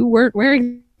 Yeah. you weren't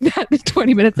wearing that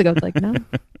 20 minutes ago. It's like, no,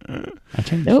 I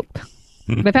changed. nope.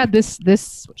 But I've had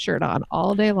this shirt on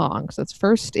all day long, so it's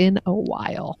first in a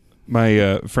while.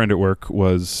 My friend at work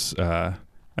was, I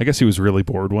guess he was really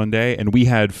bored one day, and we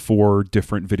had 4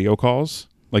 different video calls,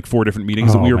 like 4 different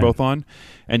meetings that Oh, we were man. both on,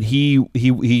 and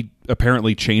he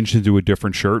apparently changed into a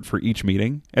different shirt for each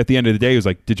meeting. At the end of the day, he was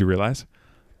like, "Did you realize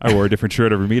I wore a different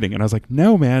shirt every meeting?" And I was like,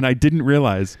 "No, man, I didn't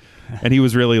realize." And he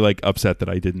was really like upset that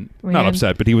I didn't. Not Man.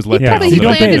 upset, but he was let He Yeah, down. probably you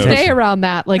don't that I planned pay his didn't day notice. around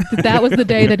that. Like that was the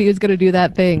day that he was going to do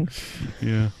that thing.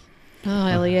 Yeah, Oh,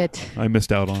 Elliot. I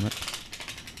missed out on it.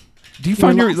 Do you You're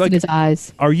find your lost in like? his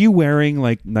eyes. Are you wearing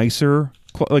like nicer?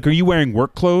 Like, are you wearing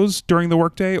work clothes during the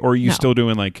workday, or are you No. still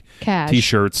doing like Cash.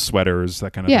 t-shirts, sweaters,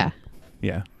 that kind of Yeah, thing?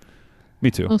 Yeah.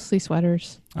 Me too. mostly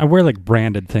sweaters. I wear like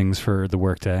branded things for the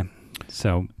workday,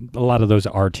 so a lot of those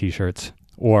are T-shirts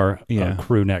or Yeah. a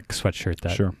crew neck sweatshirt.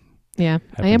 That Sure. Yeah,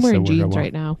 I Happens am to wearing work out jeans well.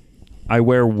 right now. I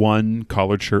wear one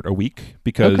collared shirt a week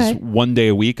because Okay. one day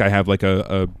a week I have like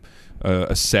a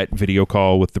set video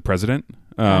call with the president.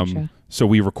 Gotcha. So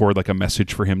we record like a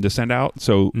message for him to send out.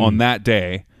 So on that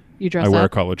day, You dress I wear a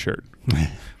up. collared shirt.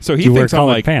 So Do he you wear thinks I'm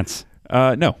collared like, pants?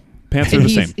 No, pants are And the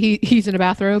same. he's in a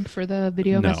bathrobe for the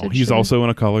video No, message. he's or- also in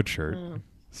a collared shirt. Oh,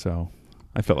 So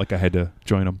I felt like I had to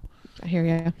join him. I hear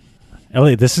you.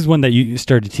 Elliot, this is one that you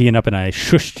started teeing up and I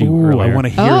shushed you Ooh, earlier. I want to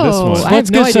hear this Oh, one. I Let's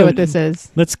have no give idea some- what this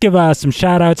is. Let's give some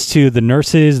shout outs to the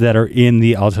nurses that are in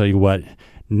the I'll Tell You What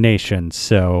nation.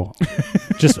 So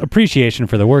just appreciation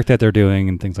for the work that they're doing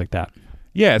and things like that.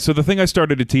 Yeah, so the thing I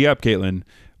started to tee up, Caitlin,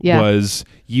 Yeah. was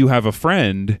you have a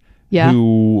friend Yeah.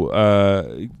 who,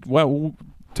 well,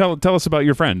 tell us about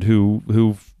your friend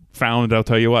who found I'll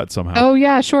Tell You What somehow. Oh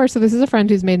yeah, sure. So this is a friend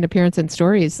who's made an appearance in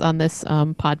stories on this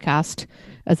podcast,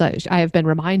 as I have been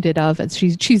reminded of. And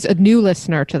she's a new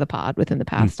listener to the pod within the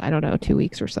past, I don't know, 2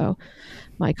 weeks or so.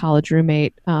 My college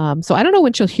roommate. So I don't know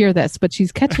when she'll hear this, but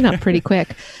she's catching up pretty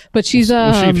quick. But she's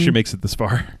We'll see if she makes it this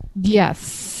far.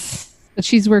 yes, but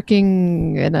she's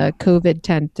working in a COVID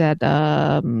tent at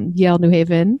Yale New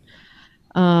Haven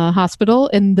hospital,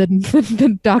 and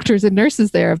the doctors and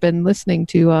nurses there have been listening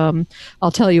to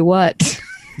I'll Tell You What.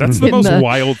 That's the In most the-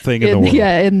 wild thing in the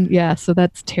world. Yeah, so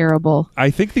that's terrible. I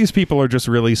think these people are just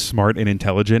really smart and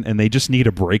intelligent, and they just need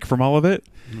a break from all of it.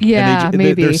 Yeah, and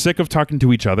maybe. they're sick of talking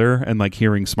to each other and like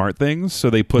hearing smart things, so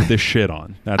they put this shit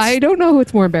on. That's I don't know who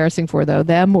it's more embarrassing for, though,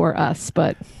 them or us.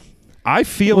 But I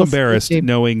feel We'll embarrassed see.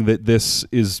 knowing that this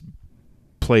is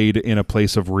played in a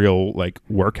place of real like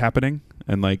work happening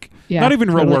and like Yeah, not even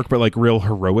real totally. work, but like real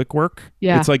heroic work.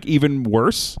 Yeah. It's like even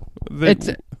worse. it's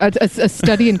a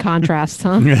study in contrast,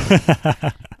 huh?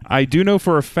 I do know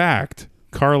for a fact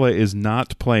Carla is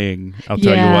not playing. I'll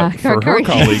tell you yeah, what, for her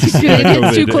colleagues. it's in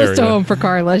the too COVID close to area. home for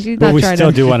Carla. She's But not we trying still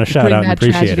to do want to shout bring out and that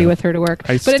appreciate tragedy it. with her to work.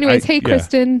 I But anyways, hey yeah.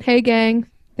 Kristen, hey gang,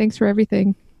 thanks for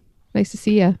everything. Nice to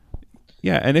see you.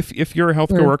 Yeah, and if you're a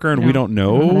healthcare Or, worker and you we know, don't I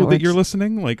don't know how know that that you're works.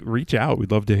 listening, like reach out.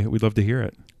 We'd love to hear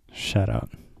it. Shout out.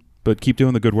 But keep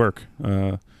doing the good work.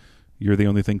 You're the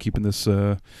only thing keeping us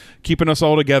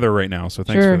all together right now. So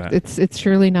thanks Sure, for that. it's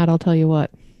surely not. I'll tell you what.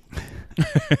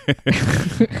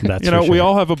 That's You know, for we sure.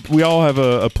 all have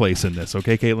a place in this.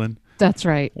 Okay, Caitlin. That's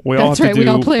right. We all That's have to right. We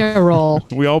all do- play a role.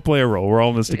 We all play a role. We're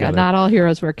all in this Yeah, together. not all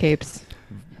heroes wear capes.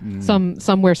 Mm.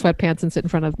 Some wear sweatpants and sit in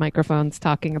front of microphones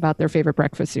talking about their favorite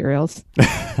breakfast cereals.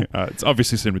 It's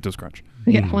obviously Cinnamon Toast Crunch.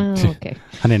 Yeah, well, okay.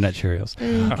 Honey Nut Cheerios.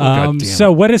 Oh, God damn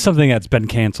So it. what is something that's been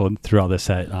canceled through all this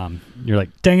that you're like,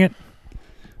 dang it?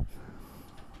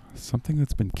 Something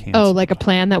that's been canceled. Oh, like a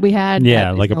plan that we had. Yeah,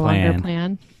 that is like a no longer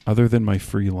plan. Other than my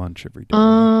free lunch every day.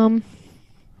 I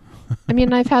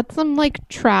mean, I've had some like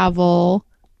fun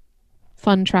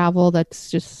travel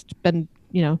that's just been,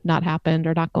 not happened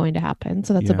or not going to happen.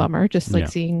 So that's a Yeah. bummer. Just like Yeah.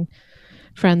 seeing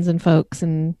friends and folks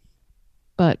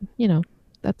but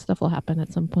that stuff will happen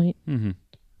at some point. Mm-hmm.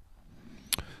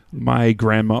 My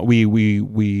grandma,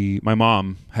 my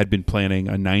mom had been planning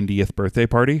a 90th birthday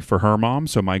party for her mom,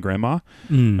 so my grandma,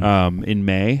 in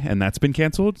May, and that's been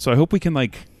canceled. So I hope we can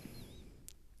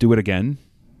do it again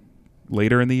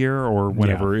later in the year or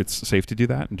whenever it's safe to do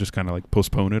that, and just kind of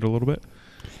postpone it a little bit.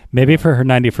 Maybe for her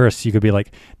 91st, you could be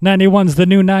like, 91's the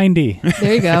new 90.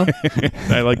 There you go.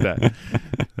 I like that.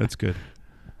 That's good.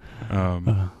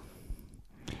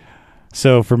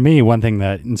 So for me, one thing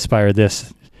that inspired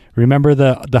this, remember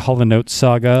the Hall & Oates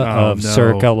saga Oh, of no.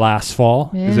 Circa last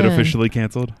fall? Is it Yeah. officially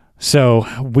canceled? So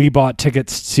we bought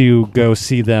tickets to go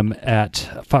see them at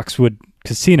Foxwood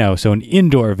Casino, so an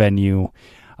indoor venue.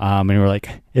 And we were like,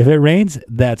 if it rains,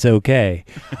 that's okay.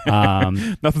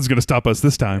 Nothing's going to stop us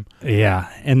this time. Yeah,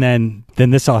 and then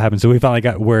this all happened. So we finally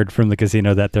got word from the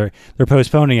casino that they're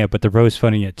postponing it, but they're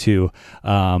postponing it to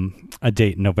a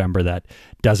date in November that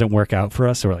doesn't work out for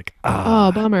us. So we're like,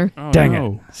 Oh, bummer. Oh, dang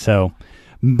no. it. So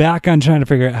back on trying to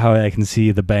figure out how I can see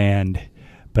the band,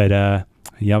 but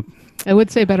yep. I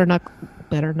would say better luck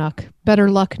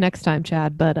next time,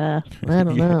 Chad, but I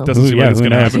don't know. Doesn't seem Yeah, like it's who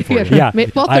going to knows? happen for you. Yeah.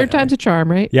 Well, I- third time's a charm,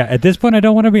 right? Yeah, at this point, I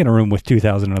don't want to be in a room with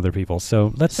 2,000 other people.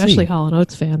 So let's Especially see. Hall &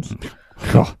 Oates fans.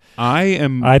 Oh, I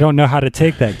I don't know how to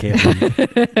take that,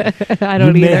 Caitlin. I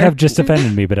don't you may either. have just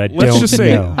offended me, but I Let's don't just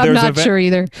say- know. I'm There's a not sure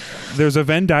either. There's a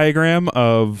Venn diagram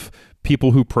of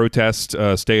people who protest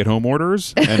stay-at-home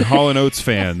orders and Hall & Oates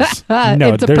fans.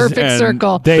 No, it's a there's- perfect and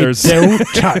circle. They There's- don't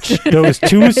touch. Those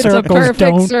two It's a circles perfect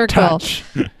don't circle. touch.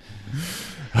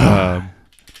 Um,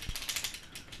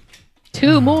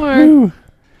 Two more. Woo.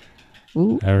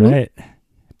 Ooh. All right.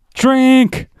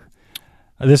 Drink.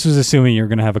 This was assuming you were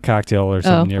going to have a cocktail or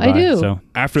something I nearby. do. So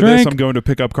after Drink. this, I'm going to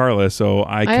pick up Carla, so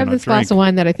I I cannot have this drink. glass of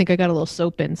wine that I think I got a little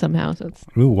soap in somehow. So it's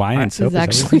ooh, wine and this soap. is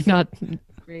actually not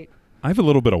great. I have a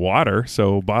little bit of water,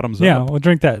 so bottoms Yeah, up. we'll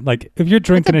drink that. Like, if you're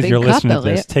drinking as big you're cup, listening to this,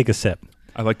 Elliot. take a sip.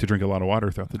 I like to drink a lot of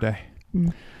water throughout the day.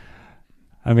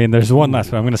 I mean, there's one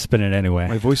last, but I'm going to spin it anyway.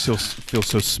 My voice feels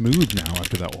so smooth now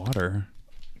after that water.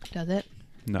 Does it?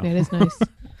 No. It is nice.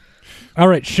 All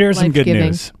right, share some good Life-giving.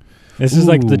 news. This is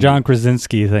like the Ooh. John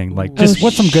Krasinski thing. Like, just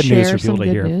what's some good news share for people some to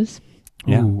good hear? News.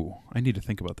 Yeah. Ooh, I need to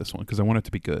think about this one because I want it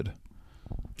to be good.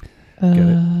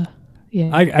 Uh, yeah.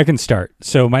 I can start.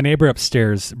 So my neighbor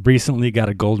upstairs recently got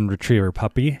a golden retriever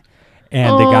puppy,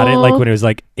 and they got it like Aw. when it was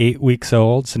like 8 weeks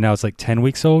old. So now it's like 10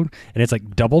 weeks old, and it's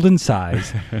like doubled in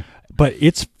size. But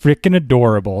it's freaking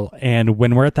adorable. And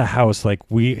when we're at the house, like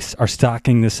we are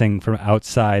stalking this thing from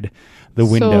outside the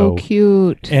window. So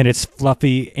cute. And it's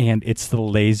fluffy, and it's the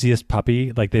laziest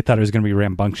puppy. Like they thought it was going to be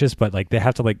rambunctious, but like they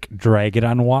have to like drag it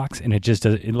on walks, and it just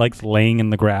does. It likes laying in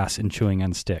the grass and chewing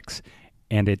on sticks,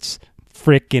 and it's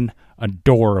freaking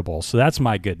adorable. So that's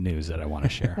my good news that I want to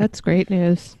share. That's great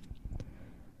news.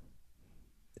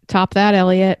 Top that,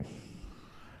 Elliot.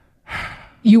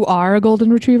 You are a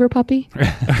golden retriever puppy?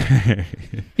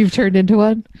 You've turned into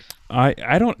one?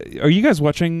 I don't. Are you guys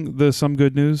watching the Some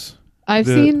Good News? I've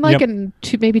The- seen like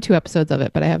Yep. maybe two episodes of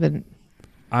it, but I didn't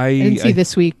see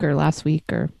this week or last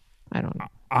week or I don't know.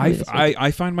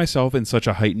 I find myself in such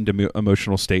a heightened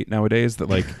emotional state nowadays that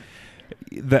like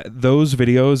that those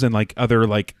videos and like other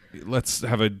like let's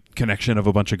have a connection of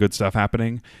a bunch of good stuff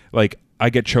happening, like I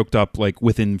get choked up like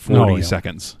within 40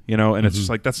 seconds, you know, and it's just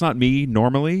like that's not me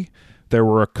normally. There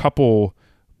were a couple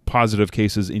positive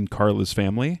cases in Carla's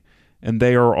family, and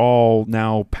they are all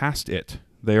now past it.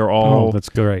 They are all Oh, that's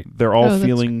great. they're all that's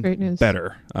feeling great news.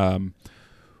 better.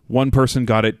 One person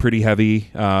got it pretty heavy.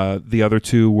 The other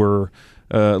two were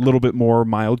a little bit more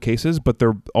mild cases, but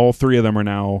they're all three of them are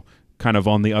now kind of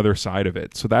on the other side of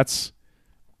it. So that's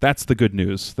the good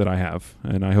news that I have,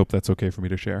 and I hope that's okay for me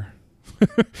to share.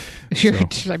 Sure.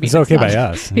 So- I mean, It's okay not- by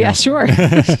us. Yeah, sure.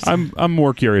 I'm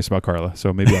more curious about Carla,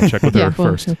 so maybe I'll check with her Yeah,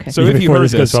 well, first. okay. So Even if you before heard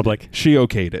this goes this, public. she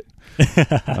okayed it.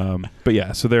 But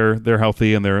yeah, so they're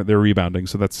healthy and they're rebounding,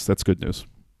 so that's good news.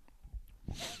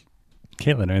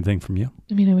 Caitlin, anything from you?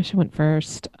 I mean, I wish I went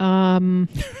first. I mean,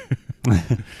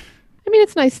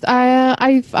 it's nice.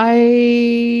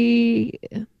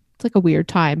 It's like a weird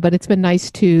time, but it's been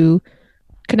nice to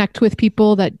connect with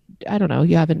people that I don't know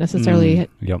you haven't necessarily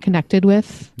Yep. connected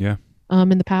with. Yeah.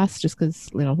 In the past, just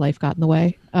because life got in the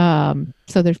way.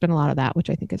 So there's been a lot of that, which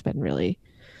I think has been really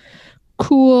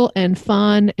cool and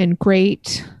fun and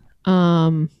great.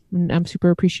 And I'm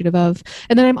super appreciative of.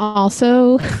 And then I'm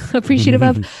also appreciative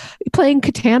of playing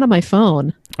Catan on my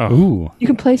phone. Oh, Ooh, You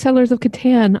can play Settlers of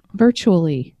Catan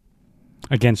virtually.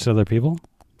 against other people?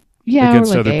 Yeah,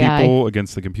 against or like other AI. people,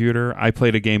 against the computer. I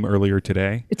played a game earlier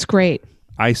today. It's great.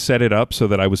 I set it up so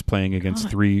that I was playing against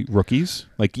 3 rookies.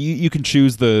 Like you can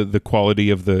choose the quality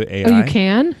of the AI. Oh, you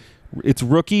can? It's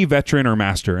rookie, veteran, or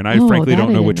master, and I Oh, frankly that don't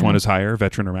I know didn't which one know. is higher,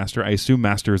 veteran or master. I assume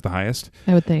master is the highest,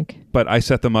 I would think. but I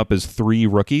set them up as 3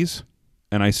 rookies,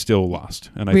 and I still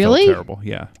lost, and I Really? felt terrible.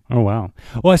 Yeah, Oh, wow.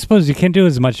 Well, I suppose you can't do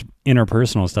as much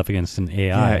interpersonal stuff against an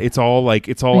AI. yeah. It's all Yeah.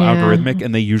 algorithmic,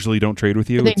 and they usually don't trade with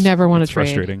you. They never wanna it's trade.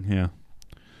 frustrating. Yeah,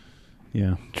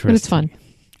 yeah. But it's fun.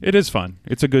 It is fun.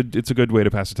 It's a good way to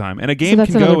pass the time, and a game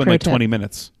that's can another go in pro like tip. 20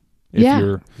 minutes. If Yeah.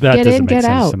 you're, That Get doesn't in, make get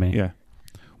sense out. to me. yeah.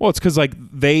 Well, it's because like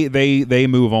they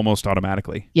move almost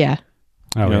automatically. Yeah.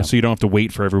 Oh, You know, yeah. so you don't have to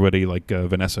wait for everybody like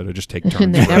Vanessa to just take And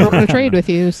turns. they never want to trade with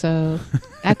you, so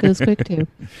that goes quick too.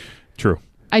 True.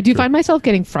 I do True. find myself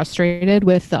getting frustrated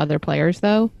with the other players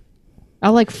though.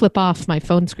 I'll like flip off my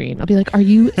phone screen. I'll be like, "Are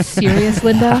you serious,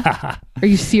 Linda? Are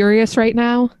you serious right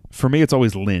now?" For me, it's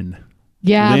always Lynn.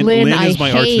 Yeah, Lynn, Lynn I is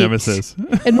my arch hate. nemesis.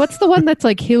 And what's the one that's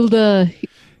like Hilda,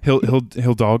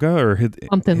 Hildalga or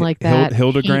something like that? Hate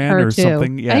Hildegran her or too.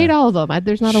 something. Yeah. I hate all of them.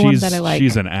 There's not a one that I like.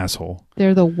 She's an asshole.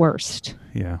 They're the worst.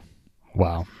 Yeah.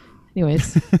 Wow.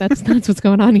 Anyways, that's what's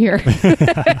going on here.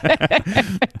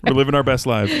 We're living our best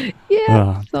lives.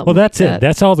 Yeah. Well, that's it.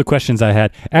 That's all the questions I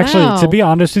had. Actually, to Wow. be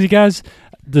honest with you guys,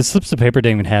 the slips of paper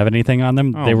didn't even have anything on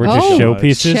them. Oh, They were just Oh,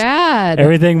 showpieces. Chad.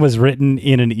 Everything was written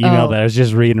in an email Oh. that I was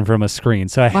just reading from a screen.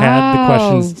 So I had the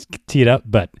Wow. questions teed up,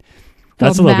 but the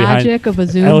that's a little behind. magic of a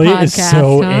Zoom Elliot podcast. is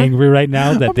so huh? angry right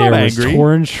now that I'm there not was angry.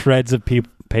 torn shreds of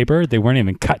paper. They weren't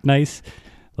even cut nice.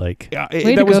 Like, Yeah,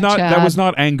 Way that to was go, not that Chad. was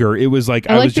not anger. It was like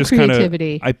I like was the just kind of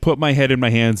creativity. I put my head in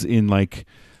my hands in like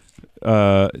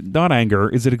not anger.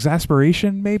 Is it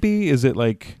exasperation maybe? Is it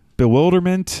like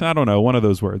bewilderment? I don't know, one of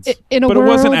those words. In a But it world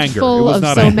wasn't anger. It full was of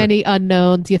not so anger. many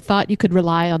unknowns, you thought you could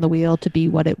rely on the wheel to be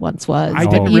what it once was. I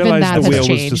but didn't even realize that the has wheel was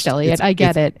changed, just- Elliot. it's- I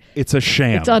get it. It's a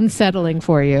sham. It's unsettling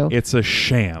for you. It's a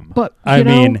sham. But I you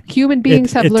know, mean, human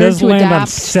beings have it learned does to land on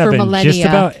adapt for 7 millennia. just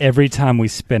about every time we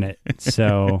spin it.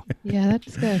 So Yeah,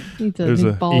 that's good. Needs a There's new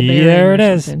a- ball bearing there or it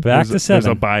is. something. Back there's to a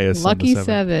 7. bias. on the Lucky 7.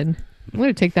 7. I'm going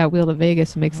to take that wheel to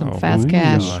Vegas and make some Oh, fast ooh.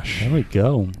 cash. Gosh. There we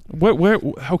go. Where?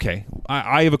 Okay,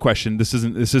 I have a question. This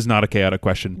is not a chaotic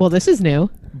question. Well, this is new.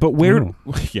 But where? Ooh.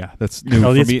 Yeah, that's new for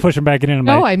Elliot's me. pushing back into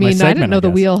my No, I my mean, I segment, didn't know the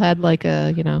guess. wheel had like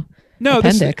a, No,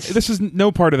 appendix. this is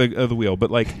no part of the wheel. But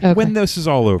like Okay. when this is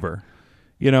all over,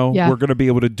 Yeah. we're gonna be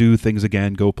able to do things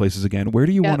again, go places again. Where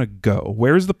do you Yep. want to go?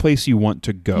 Where's the place you want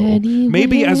to go?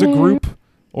 Maybe as a Anywhere. group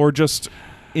or just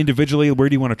individually. Where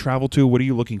do you want to travel to? What are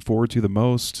you looking forward to the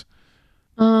most?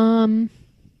 I mean,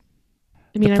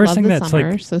 The I first love thing the that's,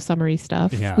 summer, like- so summery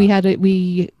stuff. Yeah. We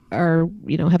are,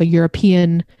 have a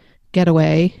European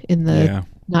getaway in the Yeah,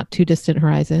 not too distant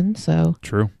horizon. So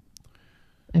true.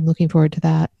 I'm looking forward to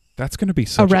that. That's gonna be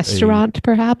such A restaurant,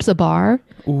 perhaps, a bar,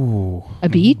 Ooh, a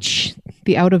beach,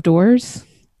 the out of doors.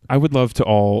 I would love to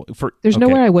all for. There's okay.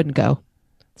 nowhere I wouldn't go.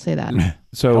 Say that.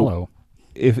 So Hello.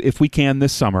 if we can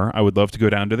this summer, I would love to go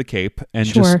down to the Cape and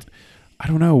Sure. just. I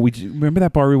don't know. Remember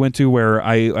that bar we went to where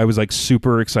I was like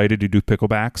super excited to do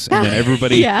picklebacks, and then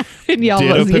everybody yeah. And you did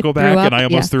a almost pickleback, threw up. and I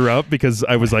almost threw up because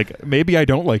I was like, maybe I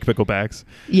don't like picklebacks.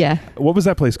 Yeah. What was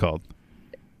that place called?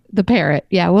 The Parrot.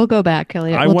 Yeah, we'll go back,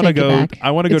 Elliot. I We'll wanna take you go- back.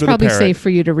 I wanna go It's to the probably Parrot. safe for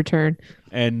you to return.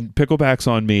 And picklebacks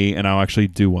on me, and I'll actually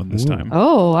do one this Ooh. time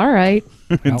Oh, all right.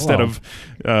 instead Hello.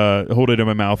 of hold it in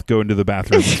my mouth, go into the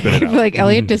bathroom, and spit it out. Like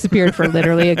Elliot disappeared for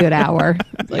literally a good hour.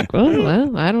 Like,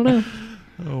 well, I don't know.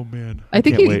 Oh man, I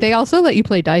think can't wait. they also let you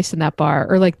play dice in that bar,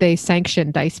 or like they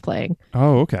sanction dice playing.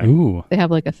 Oh, okay. Ooh. They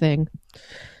have like a thing.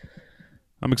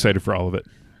 I'm excited for all of it.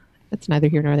 It's neither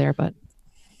here nor there, but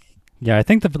Yeah, I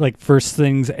think the first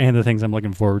things and the things I'm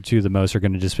looking forward to the most are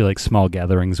going to just be like small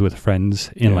gatherings with friends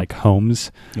in Yeah. like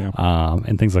homes, Yeah.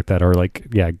 and things like that, or like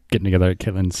getting together at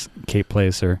Caitlin's Cape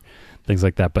Place or things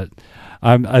like that. But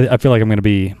I feel like I'm going to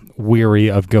be weary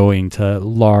of going to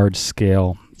large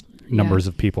scale numbers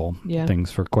of people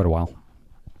things for quite a while.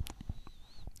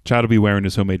 Chad will be wearing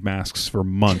his homemade masks for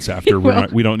months after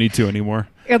we don't need to anymore.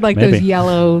 And like Maybe. those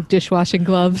yellow dishwashing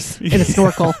gloves and a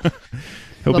snorkel.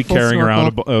 He'll be full carrying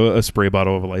around snorkel. a spray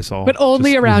bottle of Lysol. But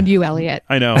only around you, Elliot.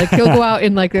 I know. Like he'll go out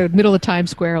in like the middle of Times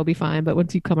Square, he'll be fine. But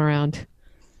once you come around,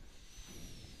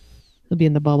 he'll be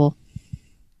in the bubble.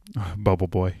 Bubble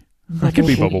Boy. I can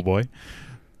be Bubble Boy.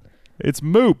 It's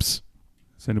Moops.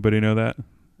 Does anybody know that?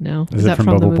 No. Is it that from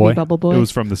the Bubble movie Boy? Bubble Boy? It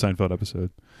was from the Seinfeld episode.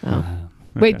 Oh.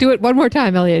 Wait, do it one more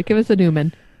time, Elliot. Give us a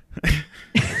Newman.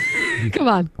 Come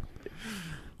on.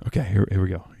 Okay, here we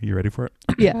go. You ready for it?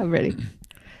 Yeah, I'm ready.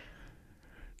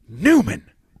 Newman.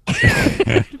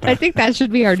 I think that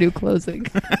should be our new closing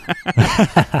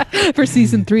for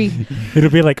season 3. It'll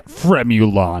be like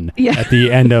Fremulon Yeah. at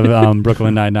the end of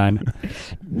Brooklyn Nine-Nine.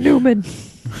 Newman.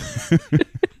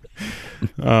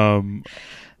 Um,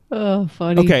 Oh,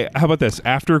 funny. okay, how about this?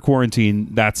 After quarantine,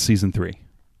 that's season 3.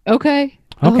 Okay.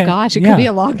 Oh Okay, gosh, it yeah. could be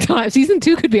a long time. Season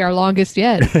 2 could be our longest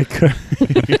yet.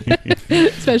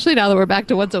 Especially now that we're back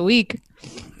to once a week.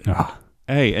 Oh,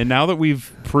 Hey, and now that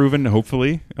we've proven,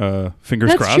 hopefully,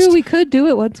 fingers That's crossed, true. We could do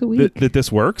it once a week. that this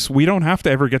works, we don't have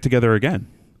to ever get together again.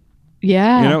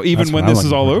 Yeah. You know, even That's when what I'm this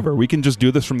is looking all for. over, we can just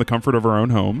do this from the comfort of our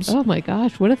own homes. Oh my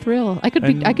gosh, what a thrill! I could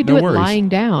And do no it worries. lying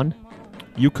down.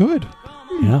 You could.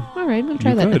 yeah. All right, I'm gonna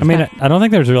try You that. could. I mean, next time. I don't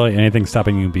think there's really anything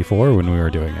stopping you before when we were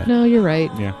doing it. No, you're right.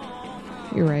 Yeah,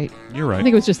 You're right. you're I right.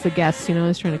 think it was just the guests. You know, I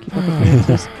was trying to keep up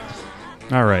appearances.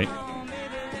 All right.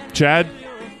 Chad?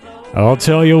 I'll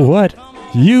tell you what,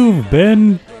 you've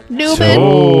been Newman.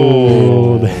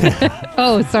 told.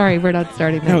 Oh, sorry, we're not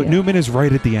starting that No, yet. Newman is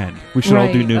right at the end. We should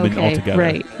all do Newman okay, all together.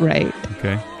 Right.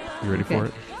 Okay. You ready for Okay.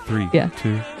 it? 3, Yeah.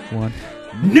 2, 1.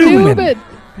 Newman.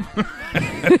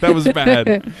 That was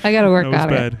bad. I gotta work That was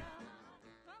on it. bad.